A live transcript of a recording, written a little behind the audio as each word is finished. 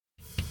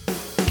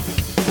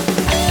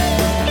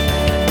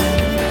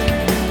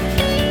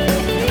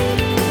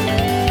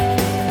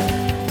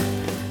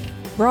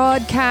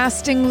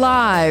Broadcasting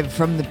live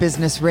from the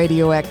Business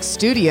Radio X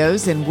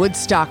studios in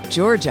Woodstock,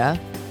 Georgia,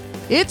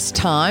 it's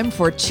time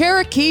for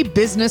Cherokee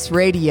Business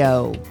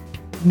Radio.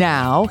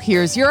 Now,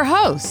 here's your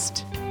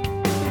host.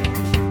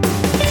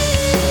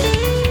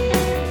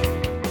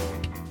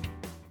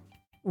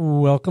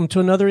 Welcome to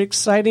another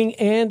exciting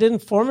and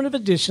informative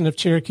edition of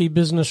Cherokee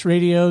Business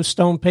Radio.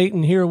 Stone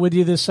Payton here with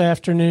you this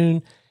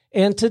afternoon.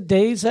 And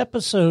today's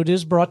episode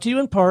is brought to you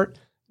in part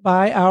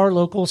by our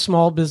local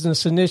small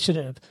business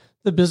initiative,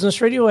 the Business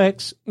Radio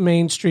X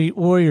Main Street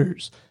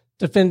Warriors,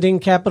 defending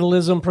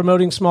capitalism,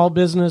 promoting small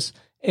business,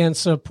 and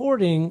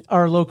supporting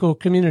our local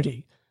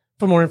community.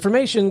 For more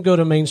information, go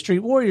to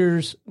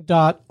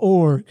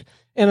mainstreetwarriors.org.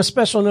 And a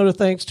special note of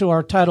thanks to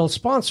our title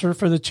sponsor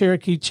for the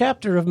Cherokee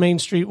chapter of Main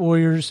Street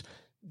Warriors,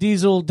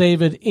 Diesel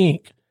David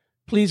Inc.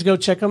 Please go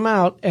check them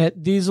out at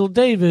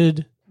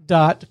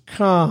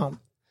dieseldavid.com.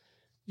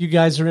 You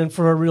guys are in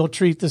for a real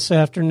treat this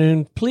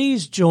afternoon.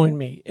 Please join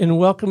me in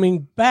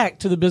welcoming back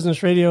to the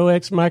Business Radio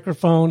X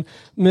microphone,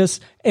 Miss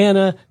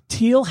Anna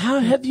Teal. How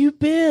have you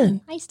been?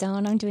 Hi,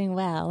 Stone. I'm doing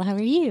well. How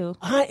are you?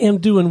 I am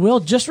doing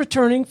well. Just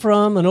returning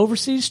from an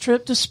overseas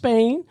trip to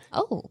Spain.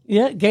 Oh.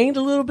 Yeah, gained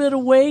a little bit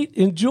of weight,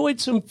 enjoyed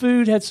some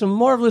food, had some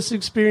marvelous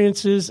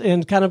experiences,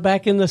 and kind of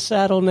back in the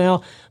saddle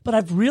now. But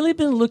I've really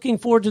been looking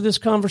forward to this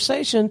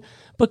conversation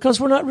because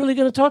we're not really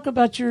going to talk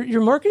about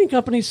your marketing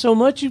company so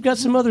much. You've got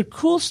some other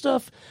cool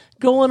stuff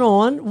going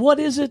on. What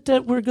is it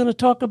that we're going to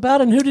talk about,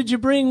 and who did you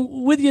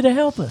bring with you to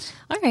help us?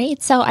 All right.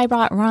 So I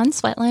brought Ron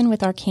Sweatland with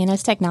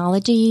Arcanis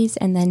Technologies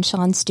and then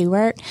Shawn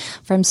Stewart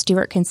from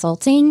Stewart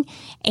Consulting.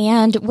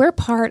 And we're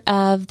part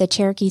of the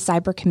Cherokee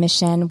Cyber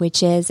Commission,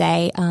 which is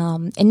a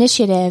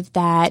initiative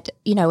that,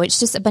 it's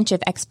just a bunch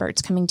of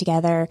experts coming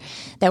together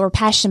that were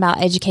passionate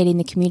about educating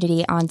the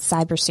community on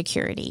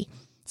cybersecurity.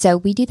 So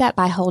we do that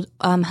by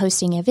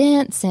hosting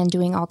events and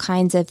doing all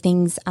kinds of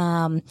things,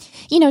 to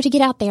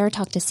get out there,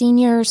 talk to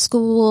seniors,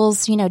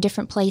 schools,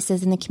 different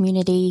places in the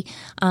community,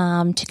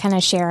 to kind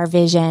of share our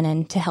vision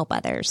and to help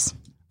others.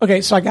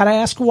 Okay, so I got to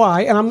ask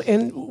why,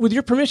 and with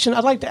your permission,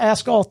 I'd like to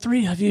ask all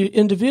three of you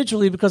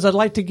individually because I'd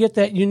like to get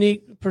that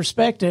unique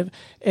perspective.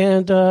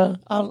 And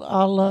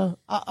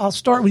I'll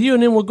start with you,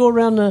 and then we'll go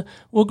around the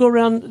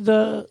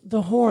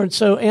horn.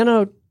 So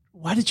Anna,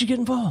 why did you get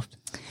involved?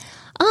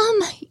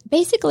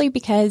 Basically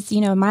because,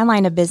 in my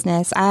line of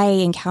business, I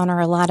encounter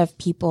a lot of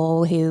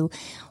people who,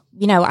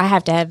 I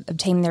have to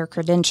obtain their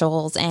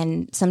credentials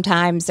and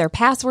sometimes their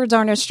passwords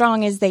aren't as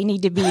strong as they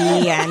need to be.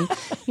 And,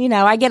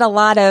 I get a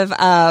lot of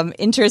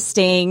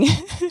interesting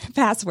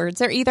passwords.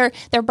 They're either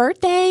their birth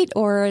date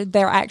or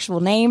their actual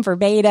name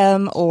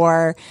verbatim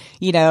or,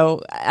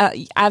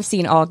 I've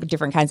seen all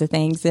different kinds of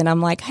things. And I'm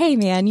like, hey,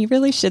 man, you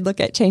really should look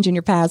at changing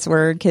your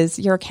password because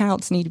your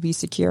accounts need to be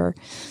secure.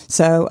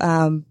 So,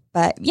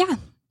 but yeah.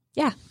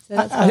 So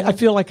I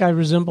feel like I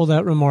resemble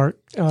that remark.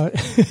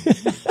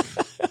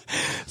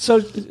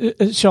 So,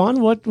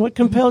 Shawn, what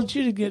compelled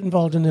you to get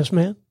involved in this,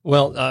 man?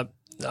 Well,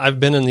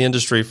 I've been in the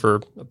industry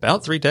for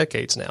about 3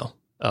 decades now,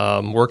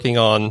 working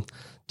on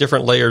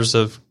different layers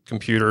of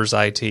computers,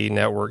 IT,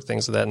 network,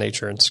 things of that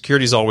nature. And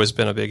security's always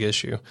been a big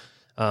issue.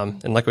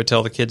 And like we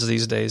tell the kids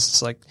these days,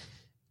 it's like,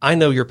 I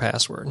know your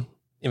password.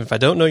 And if I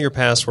don't know your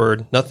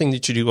password, nothing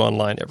that you do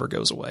online ever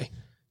goes away.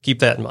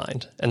 Keep that in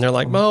mind. And they're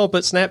like, oh,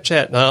 but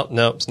Snapchat. No,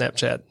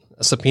 Snapchat.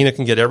 A subpoena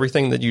can get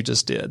everything that you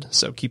just did.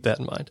 So keep that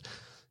in mind.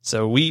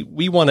 So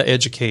we want to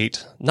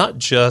educate not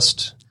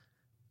just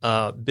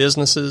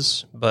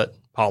businesses, but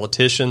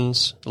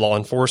politicians, law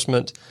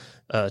enforcement,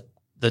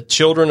 the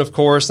children, of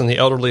course, and the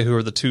elderly, who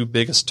are the 2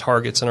 biggest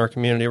targets in our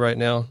community right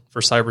now for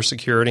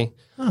cybersecurity,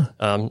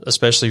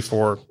 especially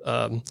for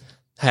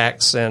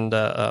hacks and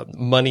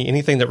money,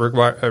 anything that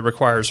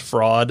requires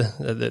fraud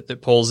that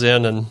pulls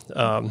in. And,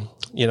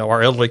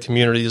 our elderly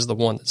community is the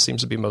one that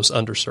seems to be most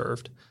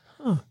underserved.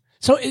 Huh.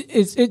 So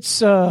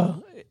it's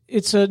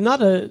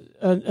not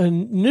a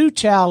new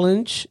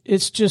challenge.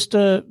 It's just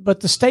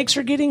but the stakes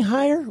are getting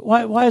higher.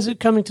 Why is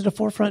it coming to the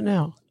forefront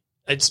now?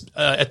 It's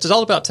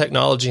all about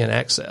technology and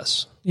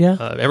access.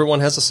 Yeah. Everyone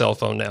has a cell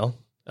phone now.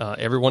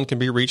 Everyone can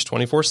be reached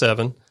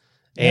 24/7.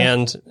 Yeah.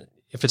 And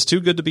if it's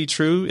too good to be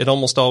true, it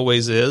almost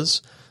always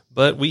is.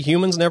 But we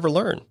humans never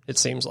learn, it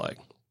seems like.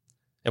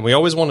 And we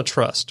always want to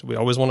trust. We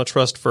always want to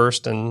trust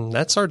first, and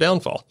that's our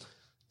downfall.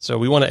 So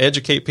we want to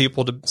educate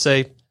people to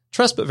say,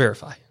 trust but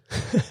verify.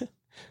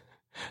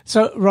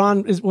 So,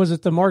 Ron, was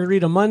it the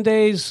Margarita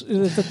Mondays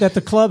that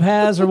the club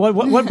has, or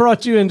what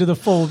brought you into the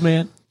fold,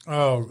 man?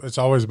 Oh, it's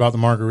always about the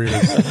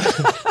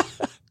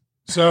margaritas.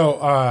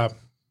 So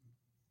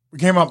we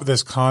came up with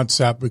this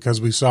concept because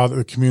we saw that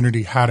the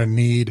community had a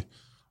need.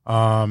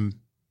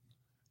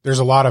 There's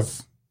a lot of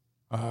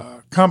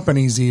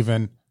companies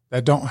even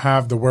that don't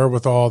have the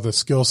wherewithal, the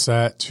skill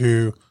set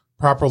to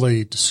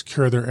properly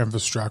secure their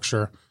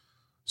infrastructure.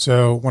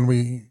 So when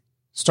we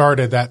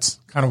started, that's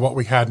kind of what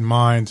we had in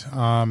mind.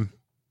 A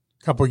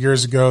couple of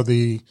years ago,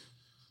 the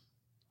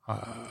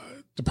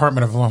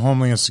Department of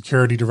Homeland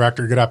Security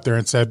director got up there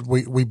and said,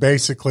 we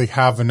basically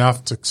have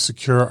enough to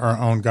secure our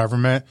own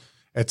government.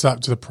 It's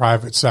up to the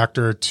private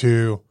sector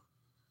to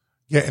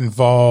get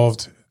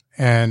involved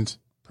and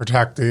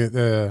protect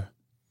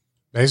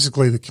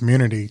basically the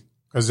community,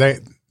 because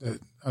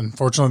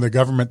unfortunately the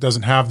government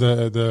doesn't have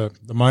the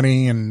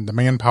money and the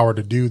manpower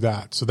to do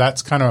that. So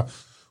that's kind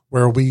of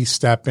where we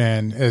step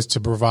in, is to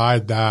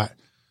provide that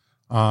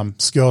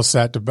skill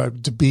set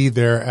to be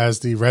there as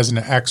the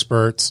resident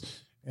experts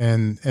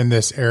in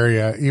this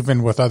area,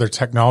 even with other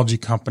technology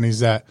companies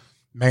that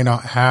may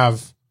not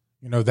have,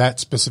 that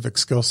specific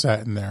skill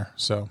set in there.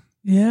 So.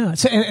 Yeah.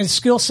 And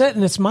skill set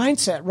and it's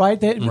mindset, right?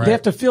 They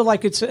have to feel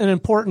like it's an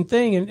important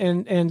thing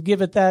and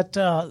give it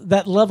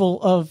that level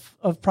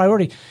of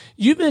priority.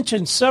 You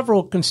mentioned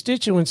several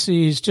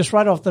constituencies just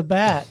right off the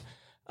bat.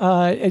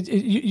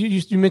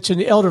 You mentioned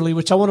the elderly,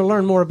 which I want to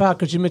learn more about,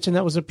 because you mentioned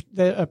that was a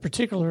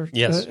particular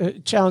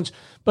challenge.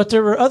 But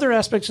there were other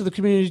aspects of the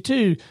community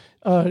too,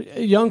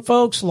 young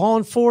folks, law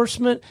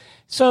enforcement.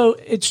 So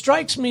it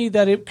strikes me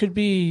that it could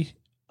be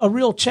a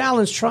real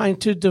challenge trying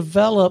to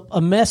develop a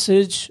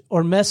message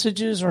or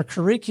messages or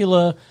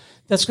curricula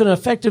that's going to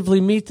effectively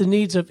meet the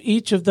needs of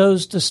each of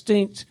those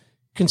distinct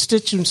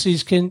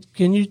constituencies. Can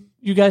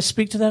you guys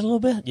speak to that a little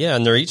bit? Yeah,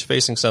 and they're each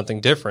facing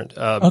something different.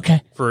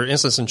 Okay. For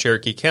instance, in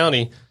Cherokee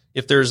County,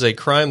 if there's a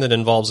crime that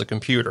involves a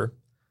computer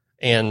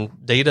and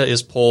data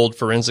is pulled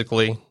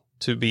forensically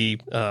to be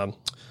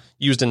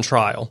used in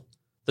trial,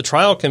 the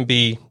trial can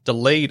be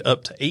delayed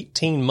up to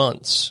 18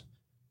 months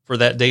for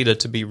that data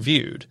to be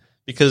reviewed.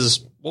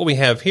 Because what we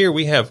have here,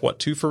 we have,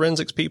 2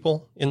 forensics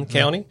people in the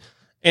county,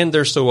 and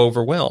they're so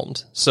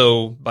overwhelmed.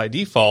 So by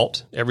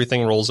default,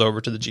 everything rolls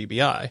over to the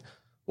GBI.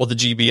 Well, the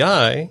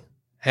GBI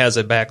has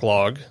a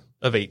backlog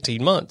of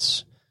 18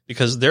 months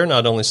because they're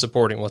not only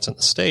supporting what's in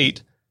the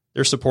state,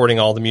 they're supporting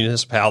all the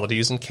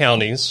municipalities and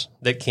counties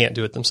that can't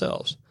do it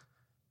themselves.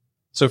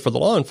 So for the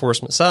law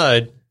enforcement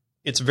side,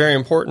 it's very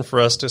important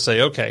for us to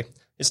say, okay,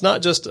 it's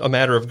not just a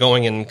matter of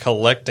going and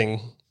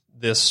collecting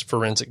this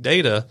forensic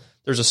data.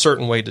 There's a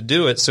certain way to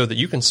do it so that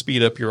you can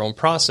speed up your own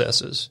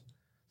processes.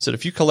 So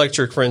if you collect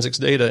your forensics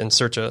data in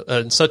such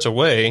a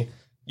way,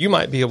 you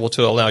might be able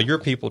to allow your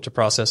people to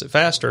process it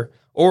faster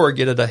or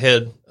get it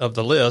ahead of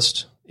the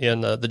list in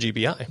the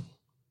GBI.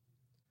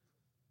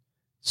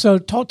 So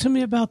talk to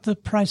me about the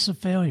price of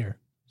failure.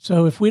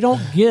 So if we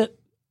don't get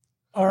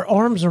our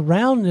arms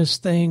around this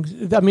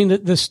thing, I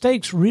mean, the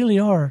stakes really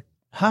are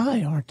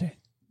high, aren't they?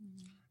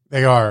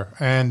 They are.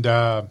 And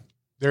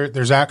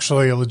there's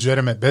actually a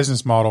legitimate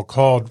business model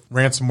called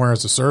ransomware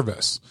as a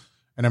service.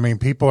 And I mean,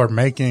 people are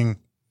making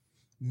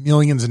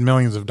millions and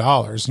millions of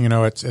dollars.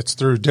 It's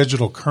through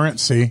digital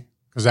currency,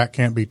 because that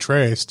can't be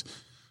traced.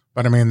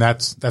 But I mean,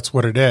 that's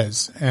what it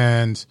is.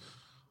 And,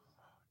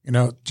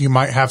 you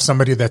might have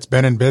somebody that's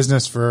been in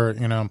business for,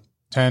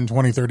 10,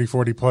 20, 30,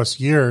 40 plus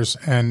years,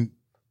 and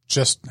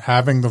just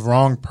having the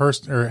wrong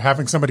person, or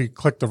having somebody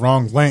click the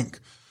wrong link,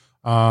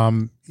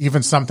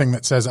 even something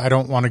that says, I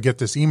don't want to get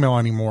this email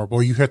anymore.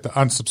 Well, you hit the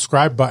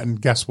unsubscribe button.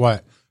 Guess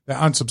what? The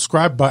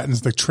unsubscribe button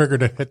is the trigger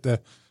to hit the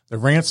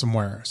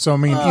ransomware. So, I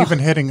mean, even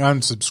hitting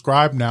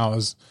unsubscribe now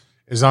is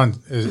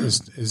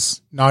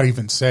not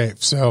even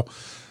safe. So,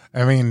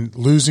 I mean,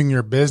 losing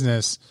your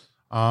business,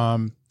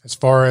 as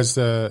far as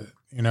the,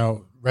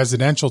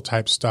 residential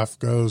type stuff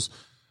goes,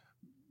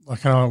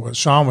 like kind of what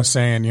Shawn was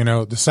saying,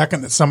 the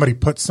second that somebody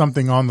puts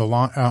something on the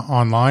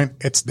online,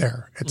 it's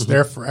there. It's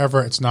there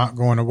forever. It's not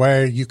going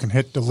away. You can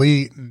hit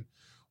delete and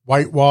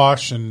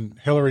whitewash and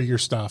Hillary your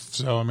stuff.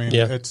 So, I mean,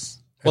 it's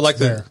well, like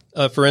there.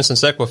 For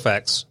instance,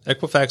 Equifax.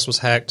 Equifax was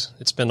hacked.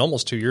 It's been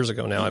almost 2 years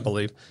ago now, I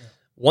believe. Yeah.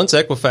 Once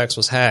Equifax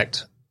was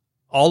hacked,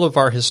 all of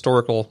our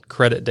historical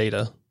credit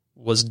data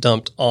was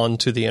dumped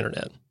onto the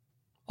internet.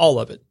 All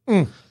of it.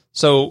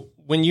 So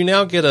when you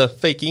now get a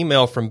fake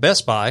email from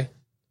Best Buy,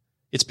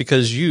 it's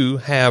because you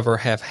have or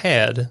have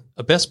had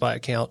a Best Buy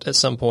account at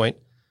some point,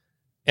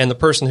 and the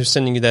person who's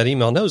sending you that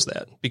email knows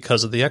that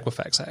because of the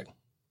Equifax hack.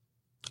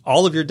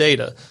 All of your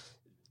data.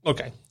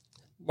 Okay.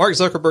 Mark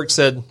Zuckerberg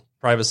said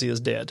privacy is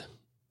dead.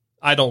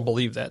 I don't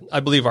believe that. I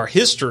believe our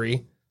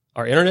history,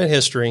 our internet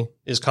history,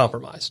 is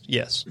compromised.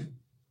 Yes.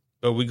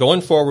 But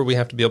going forward, we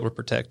have to be able to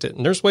protect it.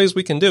 And there's ways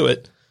we can do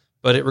it,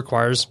 but it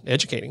requires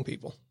educating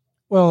people.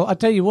 Well, I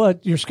tell you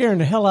what, you're scaring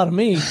the hell out of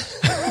me.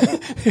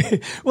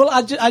 Well,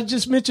 I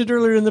just mentioned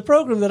earlier in the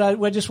program that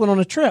I just went on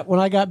a trip. When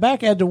I got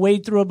back, I had to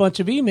wade through a bunch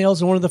of emails,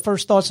 and one of the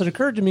first thoughts that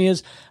occurred to me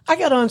is, I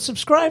got to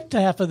unsubscribe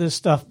to half of this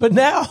stuff. But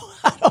now,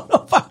 I don't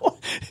know if I want.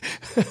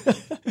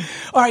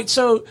 All right,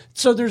 so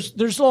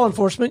there's law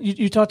enforcement.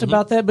 You talked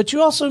about that, but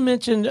you also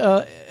mentioned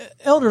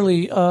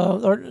elderly,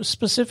 or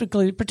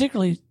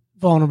particularly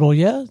vulnerable,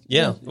 yeah?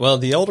 Yeah, well,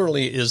 the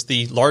elderly is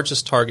the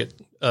largest target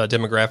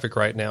demographic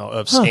right now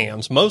of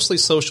scams, mostly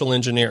social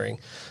engineering.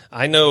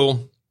 I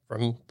know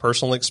from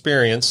personal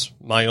experience,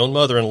 my own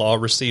mother-in-law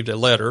received a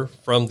letter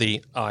from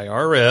the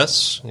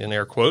IRS, in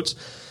air quotes,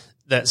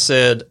 that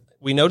said,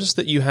 we noticed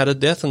that you had a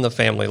death in the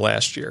family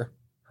last year.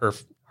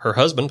 Her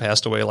husband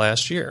passed away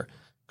last year.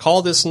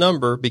 Call this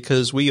number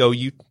because we owe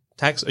you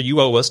tax.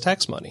 You owe us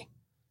tax money.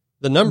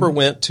 The number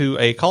went to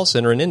a call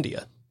center in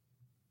India,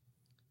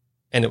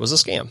 and it was a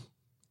scam.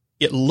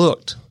 It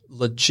looked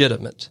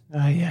legitimate.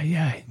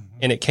 Aye.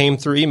 And it came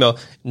through email.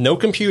 No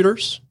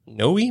computers,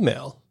 no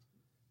email.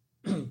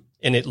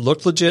 And it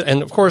looked legit.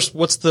 And, of course,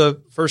 what's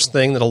the first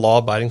thing that a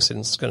law-abiding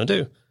citizen is going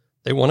to do?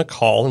 They want to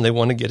call and they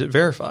want to get it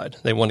verified.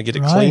 They want to get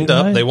it cleaned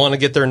up. They want to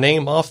get their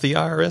name off the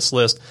IRS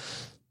list.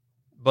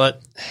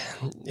 But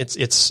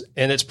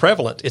it's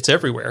prevalent. It's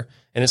everywhere.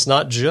 And it's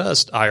not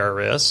just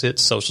IRS.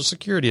 It's Social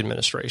Security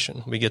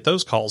Administration. We get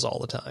those calls all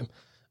the time.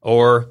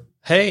 Or,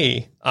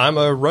 hey, I'm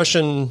a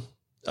Russian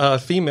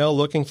female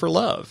looking for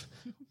love.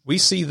 We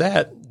see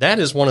that. That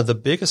is one of the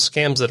biggest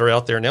scams that are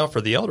out there now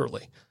for the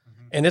elderly.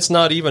 And it's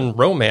not even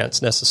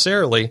romance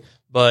necessarily,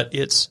 but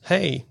it's,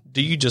 hey,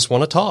 do you just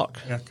want to talk?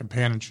 Yeah,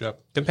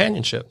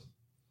 companionship.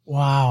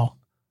 Wow.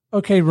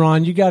 Okay,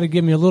 Ron, you got to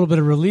give me a little bit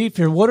of relief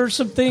here. What are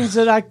some things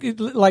that I could,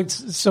 like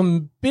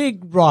some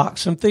big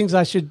rocks, some things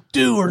I should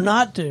do or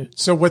not do?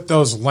 So with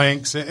those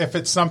links, if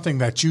it's something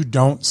that you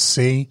don't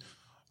see,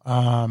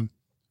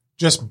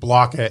 just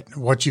block it.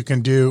 What you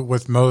can do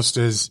with most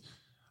is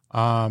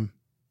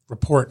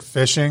report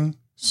phishing.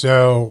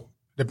 So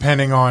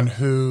depending on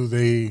who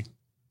the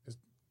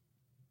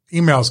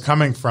email is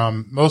coming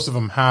from, most of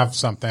them have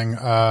something.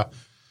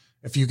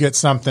 If you get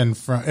something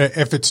from,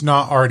 if it's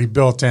not already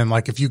built in,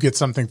 like if you get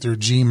something through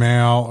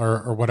Gmail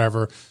or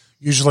whatever,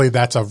 usually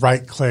that's a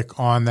right click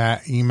on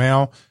that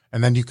email.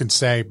 And then you can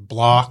say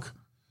block.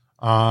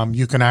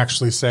 You can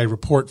actually say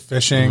report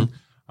phishing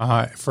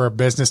for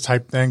business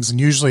type things.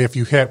 And usually if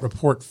you hit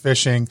report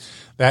phishing,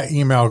 that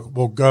email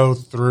will go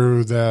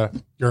through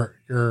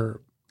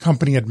your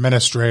company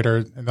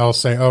administrator and they'll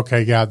say,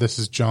 okay, yeah, this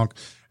is junk.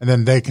 And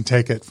then they can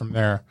take it from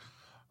there.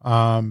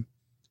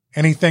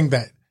 Anything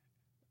that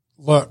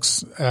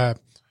looks,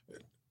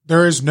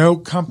 there is no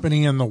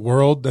company in the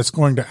world that's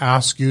going to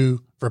ask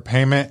you for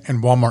payment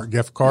in Walmart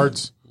gift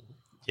cards.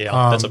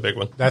 Yeah, that's a big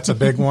one. That's a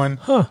big one.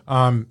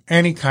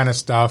 Any kind of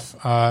stuff.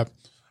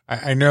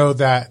 I know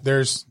that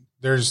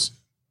there's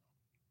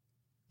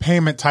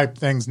payment type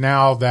things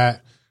now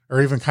that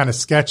are even kind of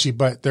sketchy,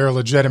 but they're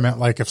legitimate.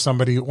 Like if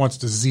somebody wants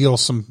to Zeal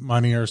some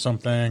money or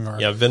something, or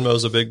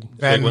Venmo's a big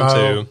one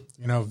too.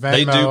 You know, Venmo.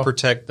 They do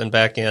protect and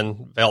back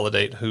end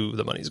validate who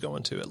the money's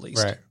going to at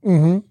least. Right.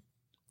 Mm-hmm.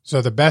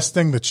 So the best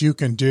thing that you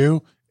can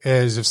do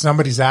is if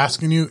somebody's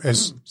asking you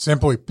is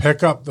simply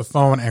pick up the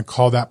phone and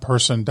call that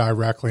person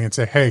directly and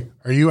say, hey,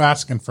 are you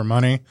asking for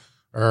money?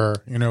 Or,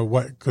 you know,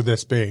 what could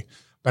this be?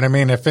 But I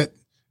mean, if it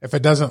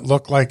doesn't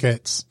look like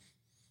it's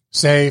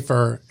safe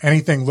or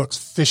anything looks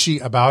fishy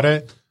about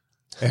it,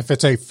 if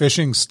it's a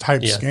phishing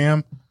type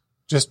scam,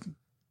 just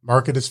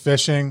mark it as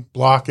phishing,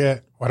 block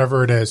it,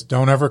 whatever it is.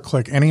 Don't ever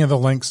click any of the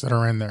links that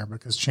are in there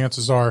because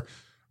chances are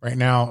right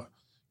now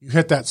you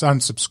hit that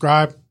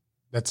unsubscribe.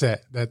 That's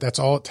it. That's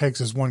all it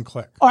takes is one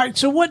click. All right.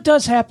 So what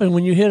does happen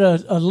when you hit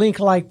a link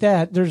like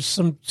that? There's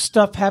some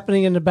stuff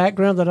happening in the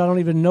background that I don't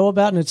even know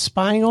about and it's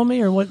spying on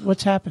me or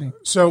what's happening?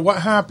 So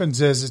what happens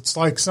is it's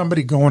like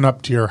somebody going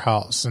up to your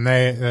house and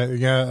they,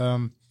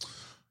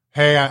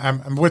 hey,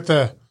 I'm with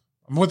the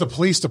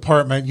police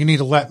department. You need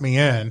to let me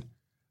in.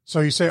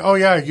 So you say, oh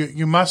yeah,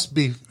 you must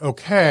be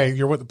okay.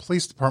 You're with the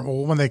police department.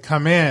 Well, when they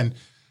come in,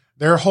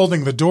 they're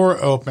holding the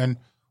door open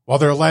while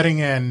they're letting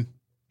in,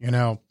 you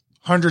know,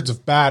 hundreds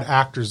of bad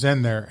actors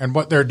in there. And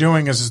what they're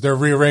doing is they're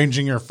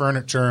rearranging your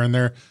furniture and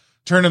they're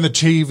turning the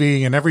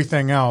TV and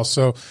everything else.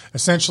 So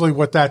essentially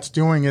what that's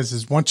doing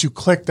is once you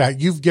click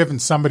that, you've given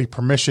somebody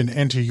permission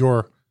into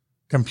your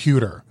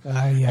computer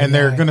and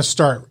they're going to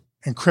start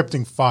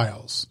encrypting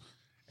files.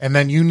 And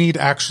then you need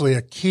actually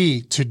a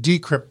key to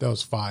decrypt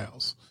those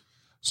files.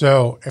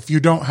 So if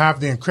you don't have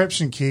the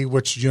encryption key,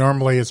 which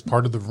normally is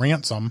part of the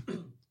ransom,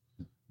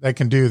 they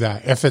can do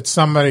that. If it's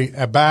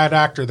a bad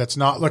actor that's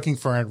not looking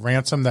for a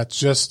ransom, that's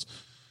just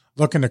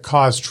looking to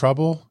cause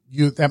trouble,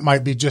 that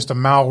might be just a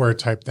malware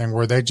type thing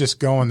where they just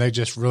go and they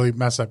just really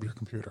mess up your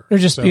computer. They're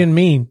just being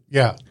mean.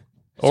 Yeah.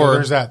 Or so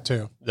there's that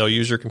too. They'll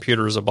use your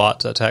computer as a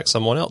bot to attack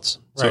someone else.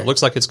 So it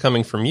looks like it's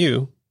coming from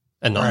you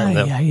and not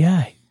them.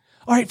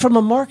 All right. From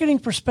a marketing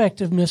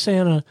perspective, Miss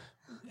Anna,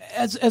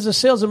 as a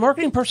sales and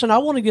marketing person, I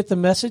want to get the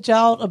message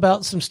out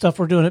about some stuff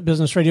we're doing at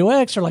Business Radio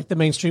X or like the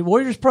Main Street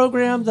Warriors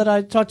program that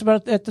I talked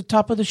about at the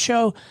top of the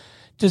show.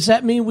 Does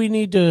that mean we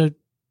need to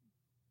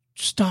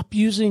stop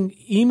using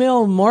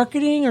email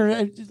marketing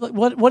or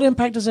what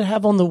impact does it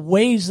have on the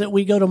ways that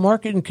we go to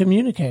market and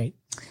communicate?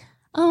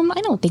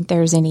 I don't think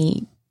there's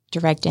any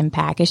direct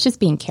impact. It's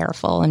just being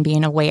careful and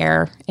being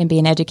aware and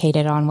being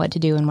educated on what to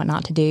do and what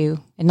not to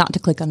do and not to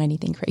click on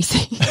anything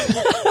crazy.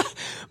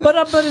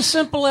 But as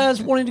simple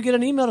as wanting to get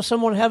an email to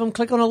someone and have them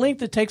click on a link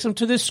that takes them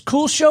to this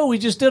cool show we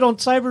just did on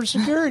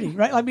cybersecurity,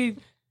 right? I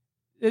mean,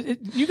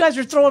 you guys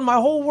are throwing my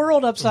whole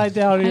world upside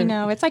down here. I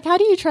know. It's like, how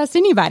do you trust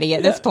anybody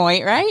at this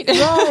point, right?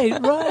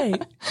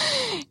 Right.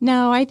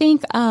 No, I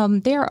think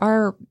there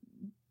are,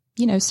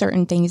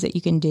 certain things that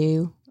you can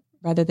do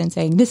rather than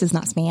saying, this is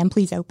not spam,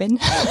 please open.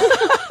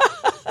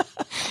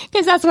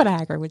 Because that's what a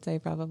hacker would say,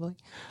 probably.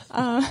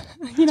 I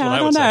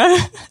don't know.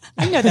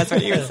 I know that's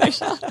what you would say,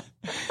 Shawn.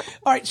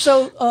 All right,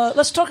 so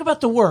let's talk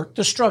about the work,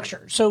 the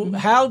structure. So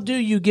how do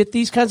you get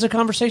these kinds of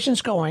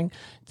conversations going,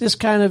 this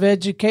kind of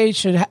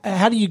education?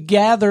 How do you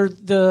gather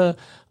the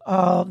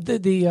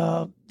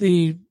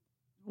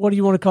what do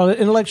you want to call it,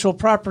 intellectual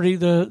property,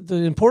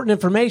 the important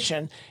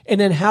information,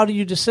 and then how do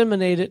you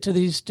disseminate it to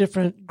these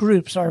different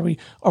groups? Are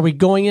we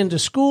going into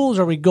schools?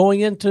 Are we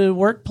going into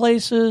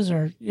workplaces?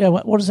 Or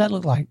what does that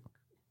look like?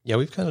 Yeah,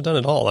 we've kind of done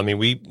it all. I mean,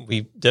 we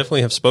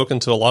definitely have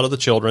spoken to a lot of the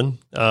children.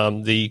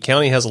 The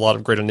county has a lot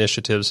of great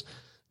initiatives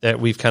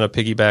that we've kind of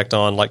piggybacked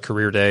on, like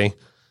Career Day,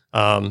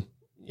 and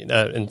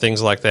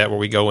things like that, where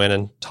we go in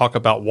and talk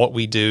about what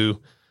we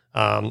do,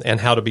 and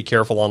how to be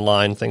careful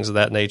online, things of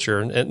that nature.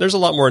 And there's a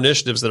lot more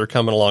initiatives that are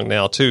coming along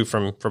now too,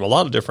 from a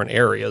lot of different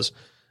areas.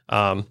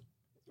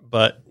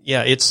 But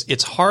yeah,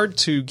 it's hard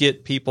to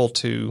get people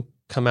to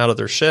come out of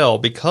their shell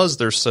because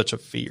there's such a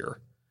fear.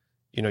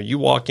 You know, you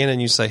walk in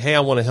and you say, "Hey,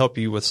 I want to help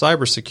you with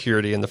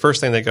cybersecurity," and the first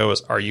thing they go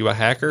is, "Are you a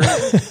hacker?"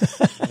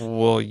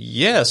 Well,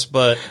 yes,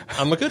 but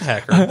I'm a good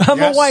hacker.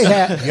 I'm a white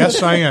hat.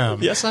 Yes, I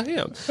am. Yes, I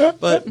am.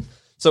 But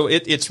so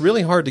it's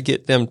really hard to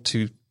get them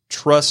to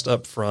trust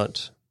up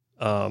front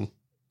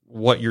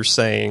what you're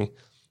saying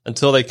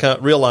until they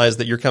realize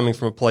that you're coming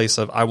from a place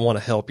of, I want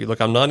to help you. Look,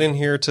 I'm not in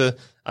here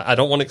I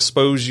don't want to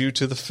expose you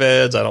to the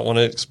feds. I don't want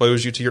to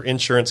expose you to your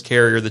insurance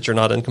carrier that you're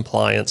not in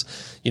compliance.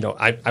 You know,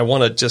 I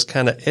want to just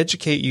kind of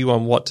educate you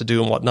on what to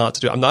do and what not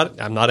to do. I'm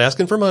not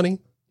asking for money.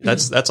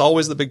 That's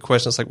always the big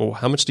question. It's like, well,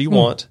 how much do you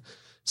want?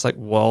 It's like,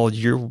 well,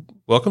 you're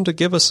welcome to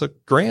give us a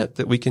grant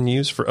that we can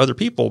use for other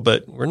people,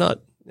 but we're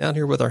not out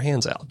here with our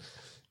hands out.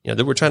 You know,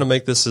 that we're trying to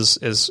make this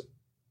as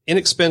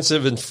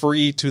inexpensive and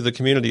free to the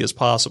community as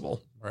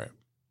possible. Right.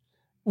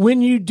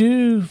 When you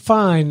do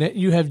find that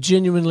you have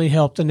genuinely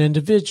helped an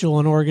individual,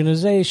 an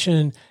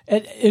organization,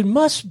 it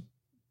must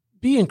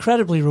be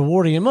incredibly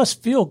rewarding. It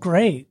must feel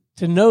great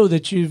to know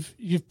that you've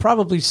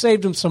probably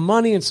saved them some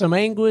money and some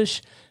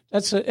anguish.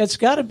 It's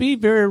got to be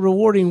very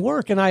rewarding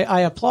work, and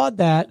I applaud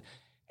that.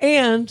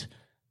 And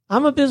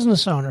I'm a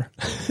business owner.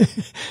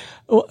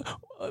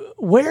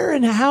 Where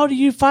and how do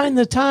you find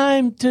the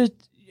time to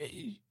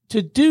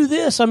do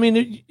this? I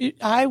mean,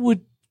 I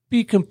would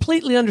be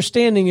completely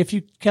understanding if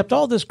you kept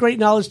all this great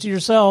knowledge to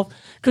yourself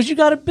because you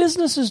got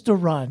businesses to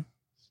run.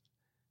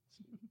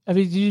 I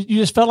mean, you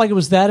just felt like it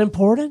was that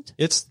important?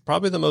 It's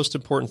probably the most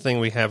important thing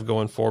we have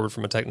going forward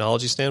from a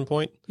technology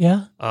standpoint.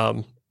 Yeah.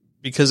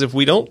 Because if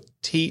we don't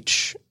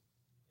teach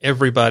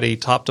everybody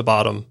top to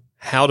bottom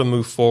how to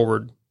move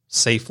forward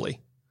safely,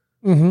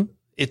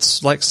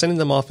 it's like sending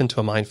them off into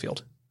a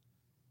minefield.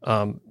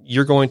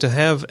 You're going to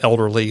have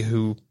elderly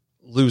who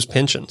lose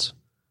pensions,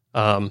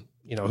 who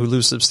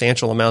lose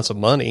substantial amounts of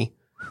money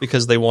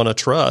because they want to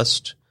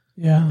trust.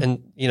 Yeah.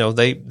 And,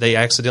 they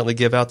accidentally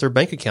give out their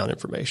bank account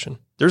information.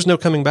 There's no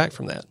coming back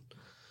from that.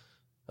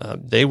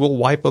 They will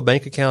wipe a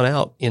bank account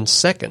out in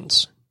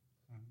seconds.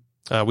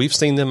 We've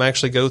seen them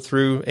actually go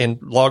through and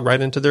log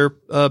right into their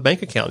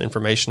bank account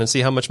information and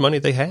see how much money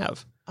they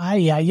have.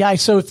 Yeah.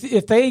 So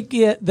if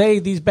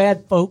these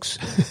bad folks,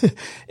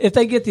 if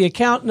they get the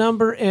account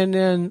number and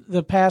then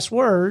the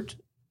password,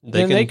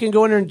 they can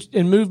go in there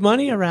and move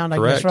money around,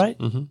 correct. I guess, right?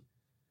 Mm-hmm.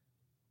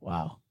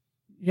 Wow.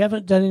 You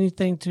haven't done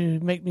anything to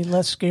make me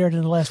less scared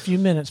in the last few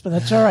minutes, but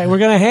that's all right. We're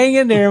going to hang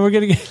in there. We're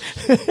going to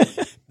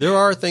get. There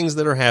are things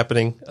that are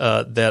happening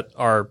that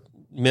are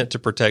meant to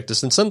protect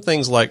us. And some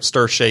things like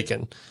Stir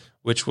Shaken,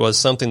 which was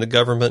something the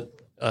government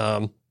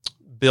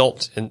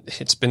built, and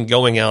it's been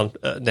going on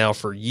now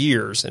for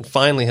years and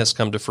finally has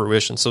come to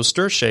fruition. So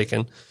Stir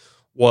Shaken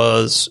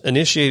was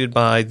initiated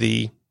by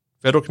the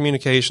Federal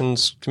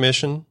Communications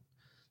Commission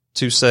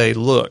to say,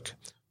 look,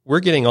 we're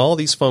getting all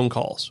these phone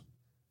calls,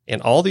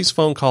 and all these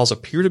phone calls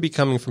appear to be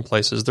coming from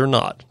places they're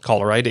not,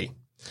 caller ID.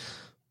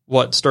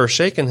 What Stir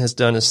Shaken has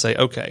done is say,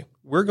 okay,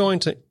 we're going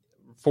to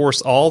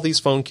force all these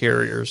phone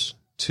carriers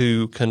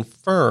to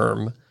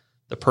confirm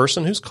the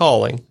person who's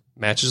calling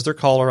matches their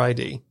caller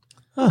ID,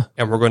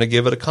 and we're going to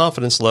give it a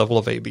confidence level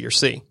of A, B, or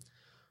C.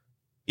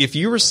 If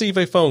you receive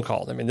a phone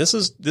call, I mean, this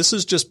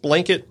is just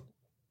blanket,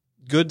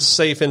 good,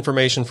 safe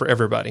information for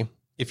everybody.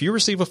 If you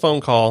receive a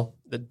phone call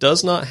that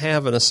does not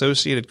have an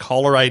associated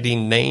caller ID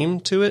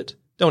name to it,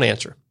 don't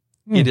answer.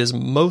 It is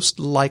most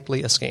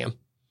likely a scam.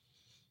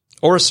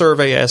 Or a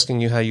survey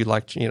asking you how you'd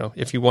like to,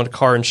 if you want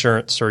car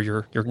insurance or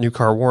your new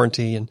car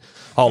warranty and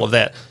all of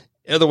that.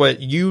 Other way,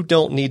 you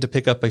don't need to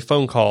pick up a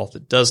phone call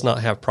that does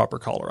not have proper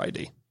caller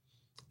ID.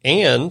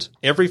 And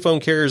every phone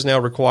carrier is now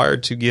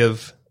required to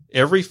give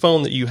every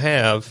phone that you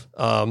have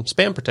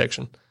spam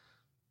protection.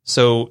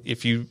 So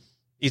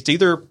it's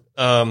either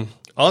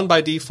on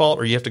by default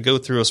or you have to go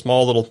through a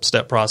small little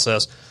step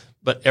process,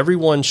 but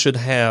everyone should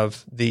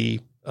have the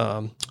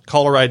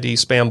caller ID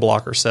spam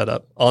blocker set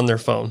up on their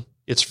phone.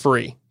 It's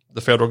free.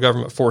 The federal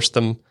government forced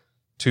them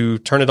to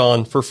turn it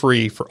on for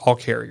free for all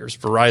carriers,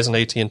 Verizon,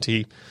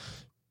 AT&T,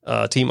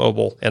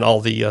 T-Mobile, and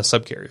all the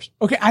subcarriers.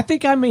 Okay, I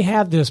think I may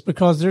have this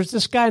because there's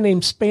this guy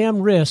named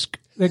Spam Risk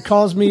that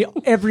calls me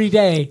every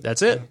day.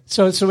 That's it.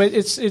 So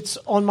it's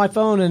on my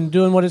phone and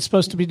doing what it's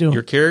supposed to be doing.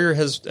 Your carrier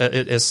has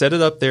set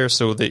it up there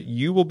so that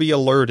you will be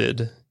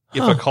alerted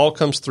if a call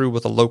comes through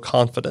with a low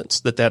confidence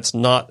that that's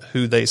not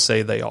who they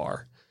say they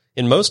are.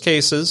 In most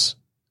cases,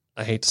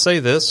 I hate to say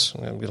this,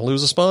 I'm going to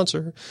lose a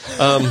sponsor.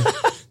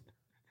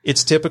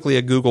 It's typically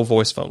a Google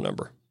Voice phone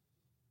number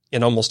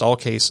in almost all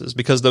cases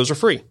because those are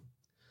free.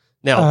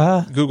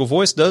 Now, Google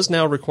Voice does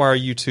now require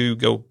you to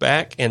go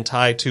back and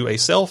tie to a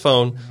cell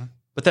phone,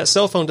 but that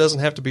cell phone doesn't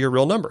have to be a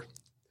real number.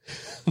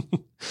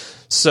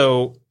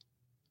 So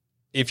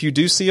if you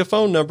do see a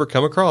phone number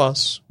come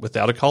across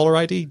without a caller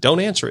ID, don't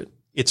answer it.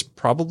 It's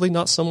probably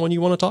not someone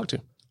you want to talk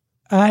to.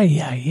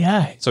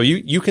 Aye. So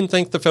you can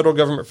thank the federal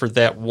government for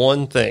that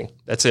one thing.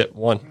 That's it.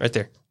 One right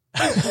there.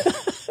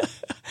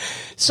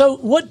 So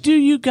what do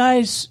you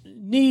guys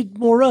need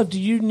more of? Do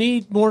you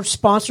need more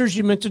sponsors?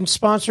 You mentioned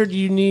sponsor. Do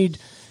you need,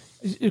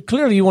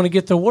 clearly you want to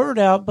get the word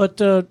out,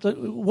 but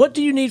what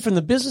do you need from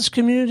the business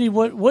community?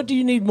 What do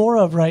you need more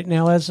of right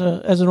now as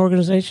an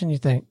organization, you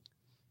think?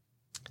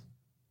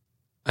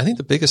 I think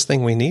the biggest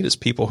thing we need is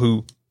people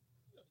who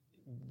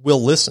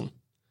will listen.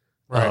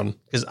 Right.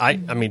 Because I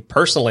mean,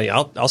 personally,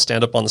 I'll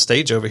stand up on the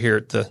stage over here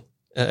at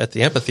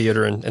the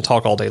amphitheater and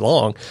talk all day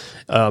long.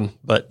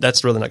 But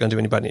that's really not going to do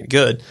anybody any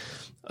good.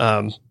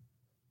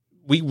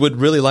 We would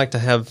really like to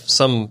have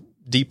some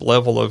deep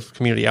level of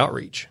community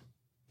outreach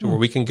to where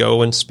we can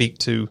go and speak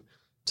to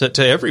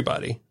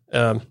everybody.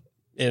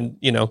 And,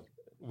 you know,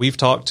 we've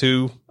talked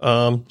to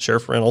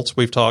Sheriff Reynolds.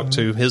 We've talked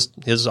to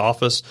his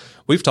office.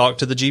 We've talked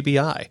to the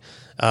GBI.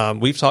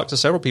 We've talked to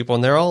several people,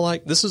 and they're all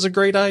like, this is a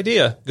great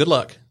idea. Good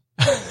luck.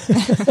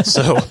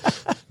 So,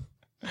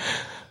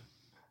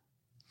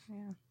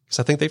 because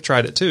I think they've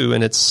tried it too,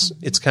 and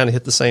it's kind of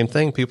hit the same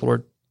thing.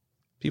 People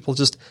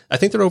just, I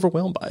think they're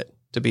overwhelmed by it,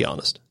 to be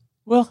honest.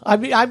 Well, I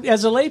mean,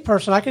 as a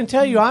layperson, I can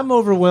tell you I'm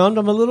overwhelmed.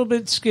 I'm a little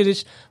bit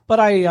skittish, but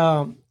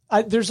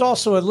there's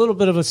also a little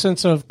bit of a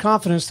sense of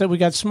confidence that we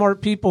got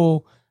smart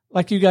people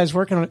like you guys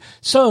working on it.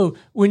 So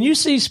when you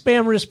see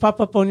spam risk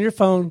pop up on your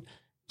phone,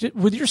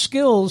 with your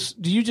skills,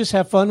 do you just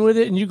have fun with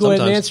it and you go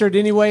ahead and answer it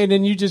anyway, and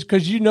then you just,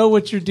 because you know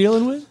what you're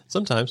dealing with?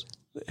 Sometimes.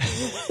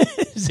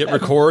 Hit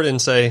record and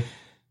say,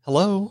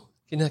 hello,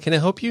 can I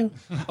help you?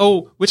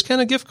 Oh, which kind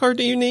of gift card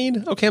do you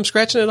need? Okay, I'm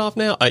scratching it off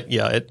now.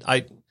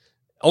 I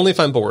only if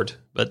I'm bored,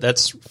 but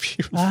that's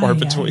few and far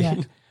between.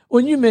 Yeah.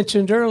 When you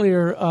mentioned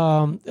earlier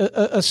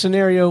a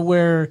scenario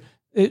where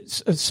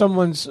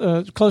someone's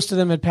close to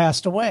them had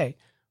passed away.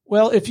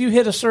 Well, if you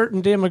hit a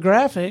certain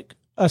demographic,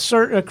 a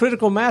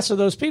critical mass of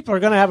those people are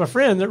going to have a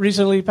friend that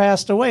recently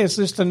passed away. It's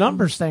just a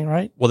numbers thing,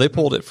 right? Well, they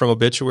pulled it from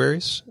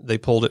obituaries. They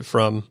pulled it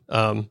from,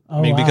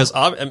 because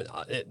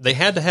they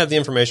had to have the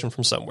information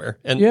from somewhere.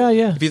 And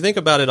if you think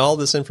about it, all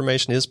this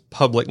information is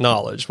public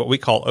knowledge, what we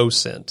call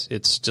OSINT.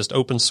 It's just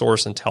open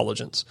source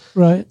intelligence.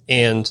 Right.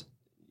 And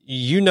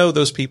you know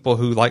those people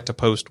who like to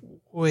post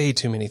way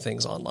too many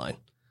things online.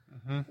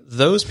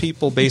 Those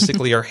people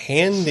basically are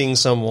handing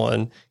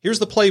someone, here's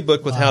the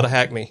playbook with how to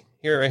hack me.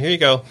 Here you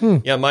go.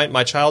 Yeah,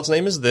 my child's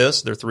name is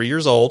this. They're 3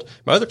 years old.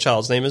 My other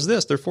child's name is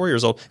this. They're 4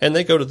 years old. And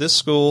they go to this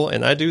school,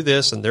 and I do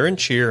this, and they're in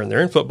cheer, and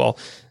they're in football.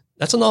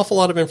 That's an awful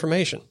lot of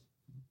information.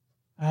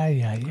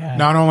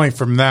 Not only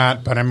from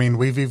that, but I mean,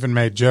 we've even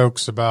made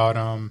jokes about,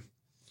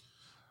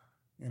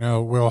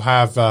 we'll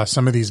have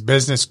some of these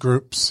business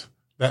groups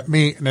that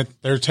meet, and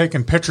they're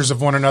taking pictures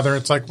of one another.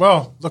 It's like,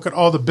 well, look at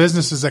all the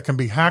businesses that can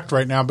be hacked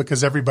right now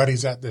because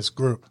everybody's at this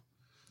group.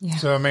 Yeah.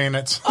 So, I mean,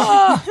 it's...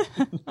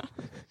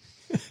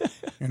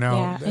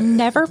 and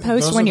never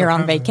post when you're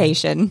on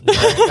vacation.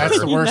 That's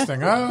the worst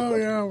thing. Oh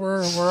yeah,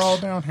 we're all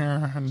down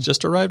here. And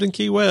just arrived in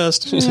Key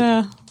West.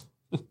 Yeah,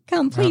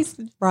 come please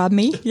rob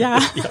me. Yeah.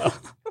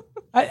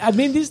 I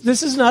mean,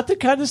 this is not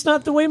it's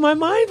not the way my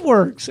mind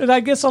works, and I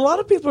guess a lot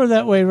of people are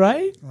that way,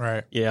 right?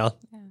 Right. Yeah.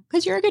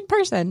 Because you're a good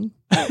person,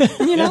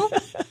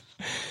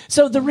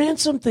 So the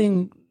ransom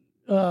thing.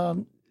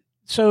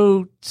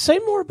 So say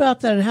more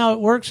about that and how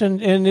it works,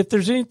 and if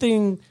there's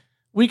anything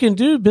we can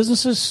do,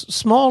 businesses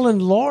small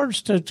and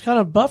large, to kind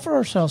of buffer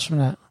ourselves from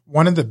that.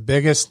 One of the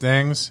biggest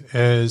things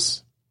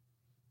is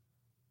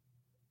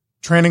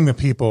training the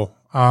people.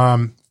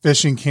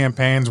 Phishing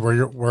campaigns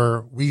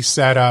where we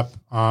set up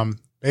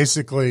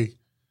basically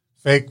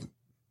a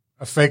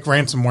fake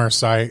ransomware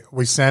site.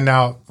 We send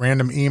out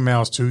random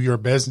emails to your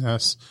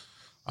business,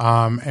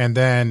 and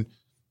then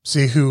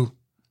see who.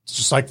 It's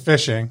just like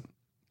phishing.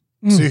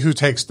 See who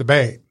takes the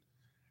bait.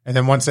 And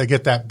then once they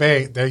get that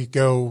bait, they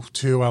go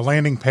to a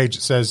landing page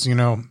that says,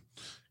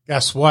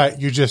 guess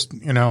what? You just,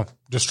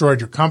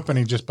 destroyed your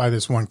company just by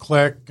this one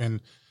click,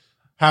 and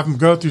have them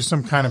go through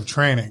some kind of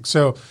training.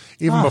 So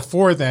even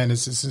before then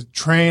is to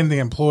train the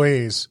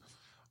employees.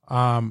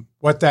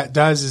 What that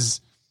does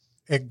is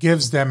it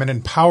gives them and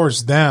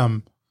empowers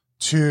them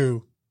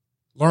to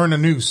learn a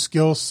new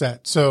skill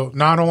set. So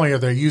not only are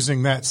they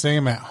using that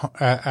same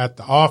at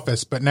the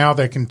office, but now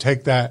they can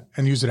take that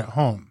and use it at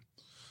home.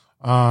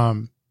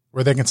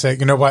 Where they can say,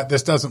 you know what,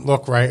 this doesn't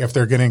look right if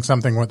they're getting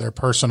something with their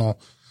personal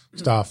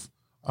stuff.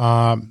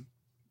 Part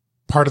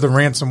part of the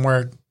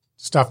ransomware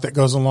stuff that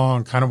goes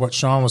along, kind of what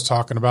Shawn was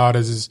talking about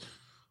is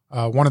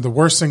one of the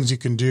worst things you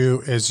can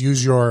do is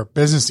use your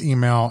business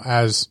email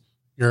as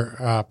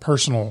your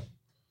personal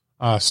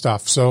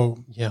stuff.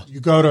 So you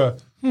go to,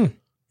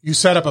 you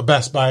set up a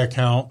Best Buy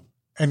account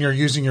and you're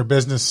using your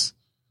business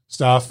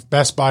stuff.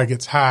 Best Buy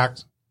gets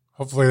hacked.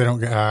 Hopefully they don't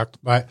get hacked,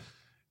 but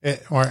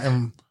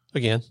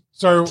again,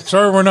 sorry,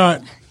 we're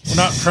not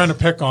trying to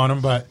pick on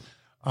them, but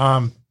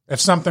if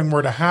something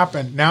were to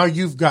happen, now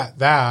you've got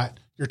that.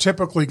 You're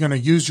typically going to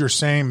use your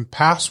same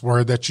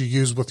password that you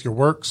use with your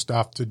work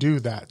stuff to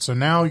do that. So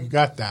now you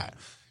got that.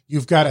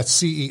 You've got a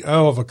CEO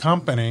of a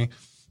company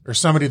or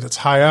somebody that's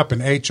high up,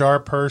 an HR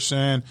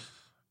person,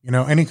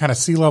 any kind of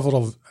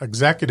C-level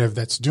executive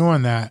that's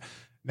doing that.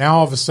 Now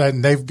all of a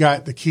sudden they've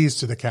got the keys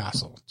to the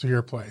castle, to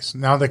your place.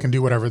 Now they can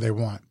do whatever they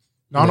want.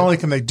 Not only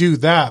can they do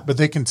that, but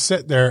they can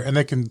sit there and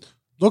they can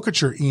look at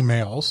your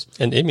emails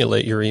and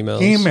emulate your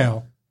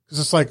emails. Because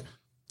it's like,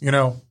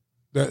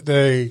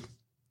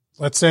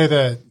 let's say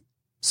the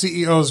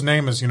CEO's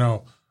name is,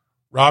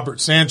 Robert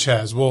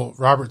Sanchez. Well,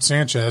 Robert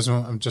Sanchez,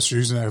 I'm just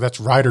using that. That's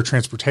Ryder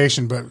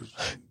Transportation, but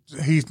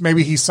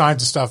maybe he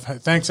signs the stuff.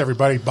 Thanks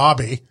everybody,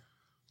 Bobby.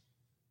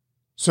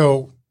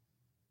 So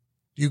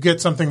you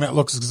get something that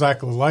looks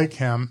exactly like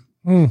him,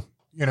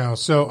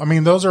 so, I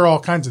mean, those are all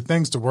kinds of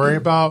things to worry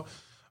about.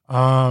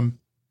 When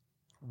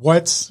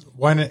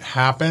it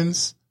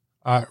happens,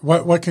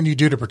 what can you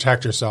do to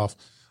protect yourself?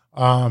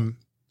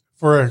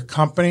 For a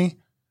company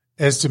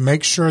is to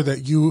make sure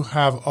that you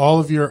have all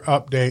of your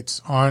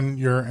updates on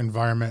your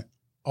environment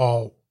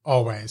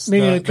always.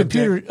 Meaning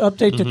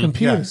update the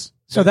computer. Yes.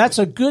 So that's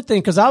a good thing,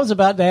 because I was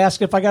about to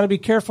ask if I got to be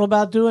careful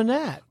about doing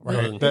that.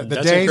 Right.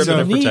 The days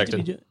of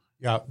protected.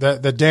 Yeah.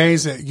 The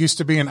days it used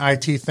to be an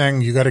IT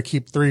thing, you got to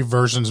keep 3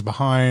 versions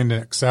behind,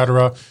 et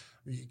cetera.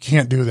 You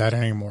can't do that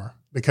anymore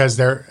because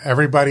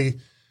everybody,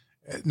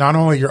 not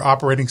only your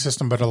operating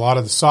system, but a lot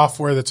of the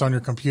software that's on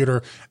your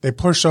computer, they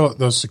push out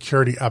those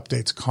security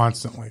updates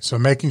constantly. So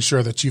making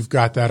sure that you've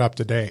got that up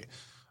to date.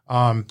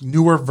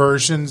 Newer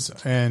versions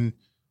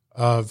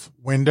of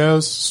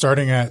Windows,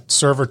 starting at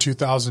Server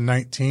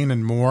 2019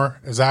 and more,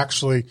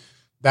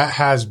 that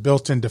has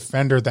built-in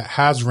Defender that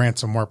has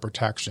ransomware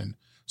protection.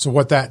 So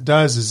what that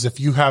does is if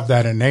you have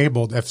that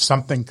enabled, if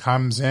something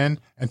comes in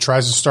and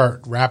tries to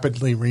start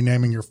rapidly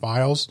renaming your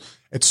files,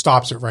 it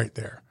stops it right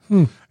there.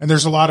 And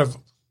there's a lot of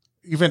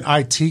even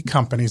IT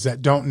companies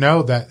that don't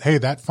know that, hey,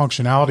 that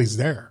functionality is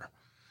there.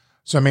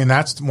 So, I mean,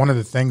 that's one of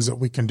the things that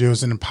we can do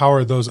is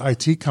empower those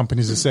IT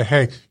companies to say,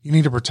 hey, you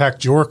need to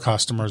protect your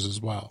customers as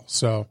well.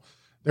 So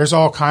there's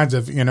all kinds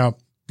of,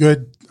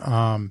 good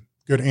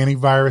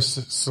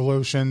antivirus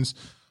solutions.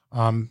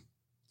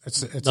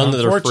 It's none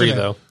that are free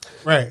though.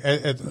 Right.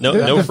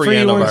 No free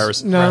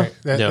antivirus. No.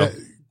 Right.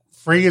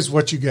 Free is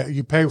what you get.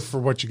 You pay for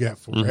what you get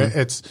for.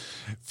 It's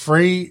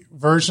free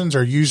versions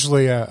are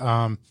usually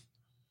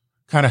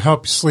kind of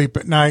help you sleep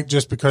at night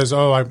just because,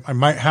 I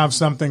might have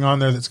something on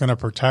there that's going to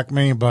protect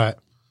me. But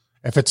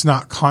if it's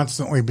not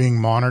constantly being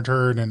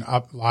monitored and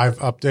live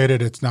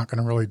updated, it's not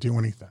going to really do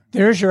anything.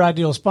 There's your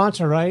ideal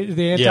sponsor, right?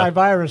 The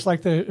antivirus,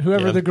 like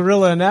whoever the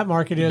gorilla in that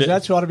market is,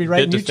 that's who ought to be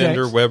writing new checks.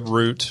 Bitdefender,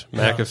 WebRoot,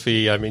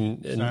 McAfee, I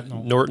mean,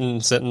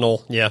 Norton,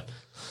 Sentinel,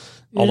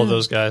 all of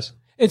those guys.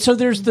 And so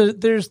there's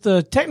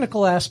the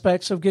technical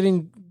aspects of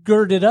getting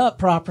girded up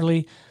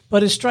properly,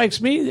 but it strikes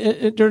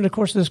me during the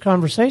course of this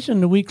conversation,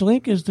 the weak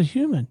link is the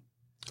human.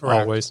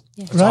 Correct. Always.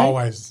 Yeah. It's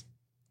always.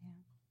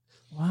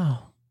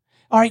 Wow.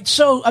 All right.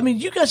 So, I mean,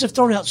 you guys have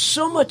thrown out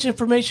so much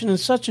information in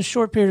such a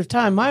short period of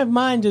time. My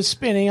mind is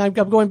spinning. I'm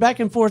going back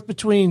and forth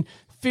between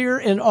fear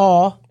and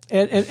awe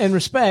and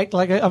respect.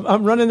 Like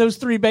I'm running those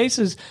 3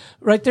 bases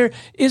right there.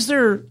 Is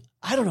there,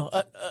 I don't know,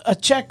 a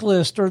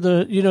checklist or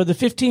the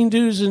 15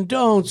 do's and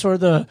don'ts or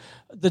the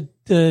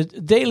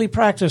daily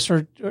practice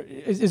or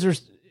is there,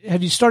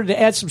 have you started to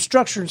add some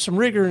structure and some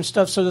rigor and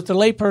stuff so that the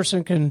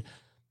layperson can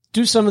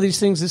do some of these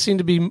things that seem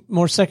to be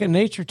more second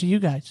nature to you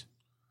guys?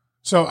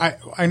 So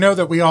I know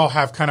that we all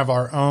have kind of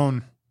our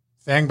own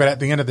thing, but at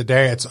the end of the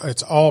day,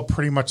 it's all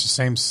pretty much the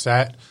same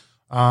set.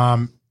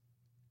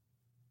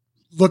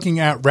 Looking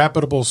at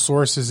reputable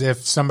sources,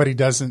 if somebody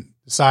doesn't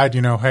decide,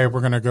 hey, we're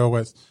going to go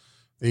with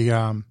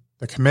the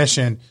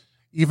commission,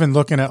 even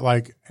looking at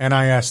like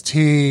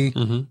NIST,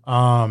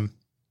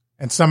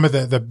 and some of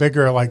the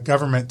bigger like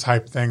government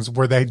type things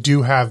where they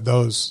do have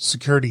those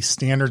security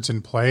standards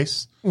in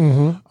place.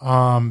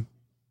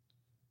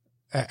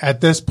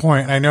 At this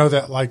point, I know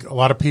that like a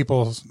lot of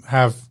people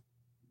have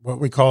what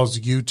we call as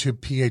YouTube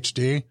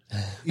PhD.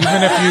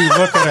 Even if you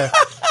look at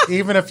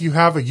even if you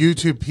have a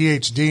YouTube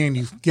PhD and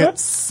you get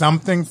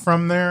something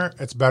from there,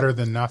 it's better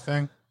than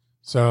nothing.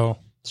 So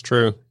it's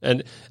true.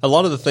 And a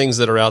lot of the things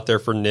that are out there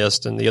for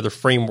NIST and the other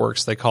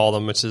frameworks they call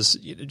them, which is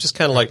just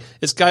kind of like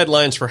it's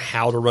guidelines for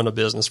how to run a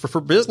business.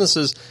 For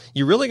businesses,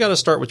 you really got to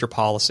start with your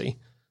policy.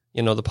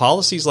 The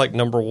policy is like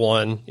number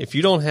one. If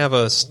you don't have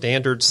a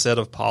standard set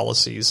of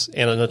policies,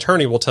 and an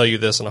attorney will tell you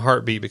this in a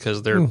heartbeat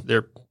because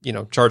they're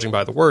charging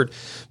by the word,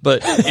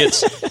 but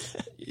it's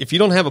if you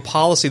don't have a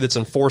policy that's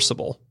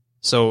enforceable.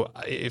 So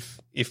if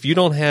if you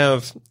don't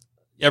have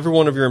every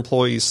one of your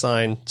employees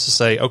sign to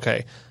say,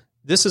 okay,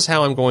 this is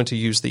how I'm going to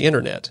use the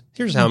internet.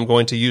 Here's how I'm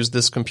going to use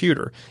this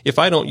computer. If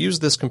I don't use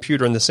this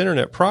computer and this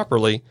internet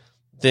properly,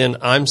 then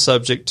I'm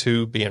subject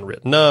to being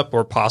written up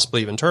or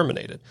possibly even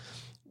terminated.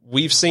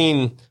 We've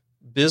seen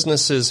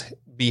businesses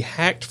be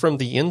hacked from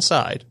the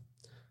inside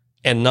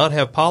and not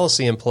have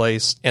policy in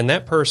place, and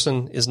that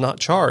person is not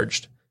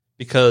charged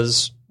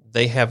because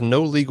they have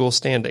no legal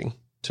standing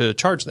to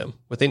charge them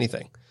with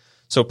anything.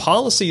 So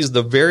policy is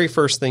the very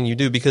first thing you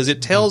do because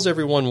it tells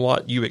everyone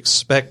what you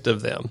expect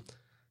of them.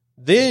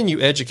 Then you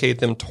educate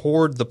them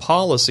toward the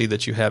policy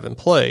that you have in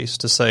place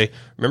to say,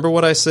 remember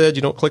what I said,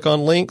 you don't click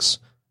on links?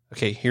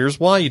 Okay, here's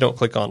why you don't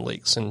click on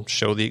links, and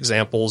show the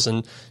examples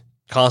and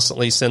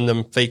constantly send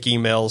them fake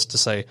emails to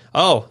say,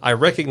 oh, I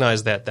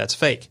recognize that, that's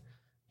fake.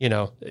 You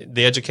know,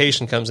 the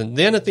education comes in.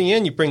 Then at the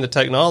end, you bring the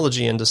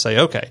technology in to say,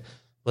 okay,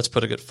 let's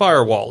put a good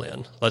firewall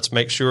in. Let's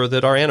make sure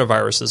that our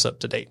antivirus is up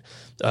to date.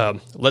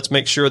 Let's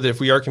make sure that if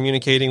we are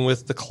communicating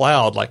with the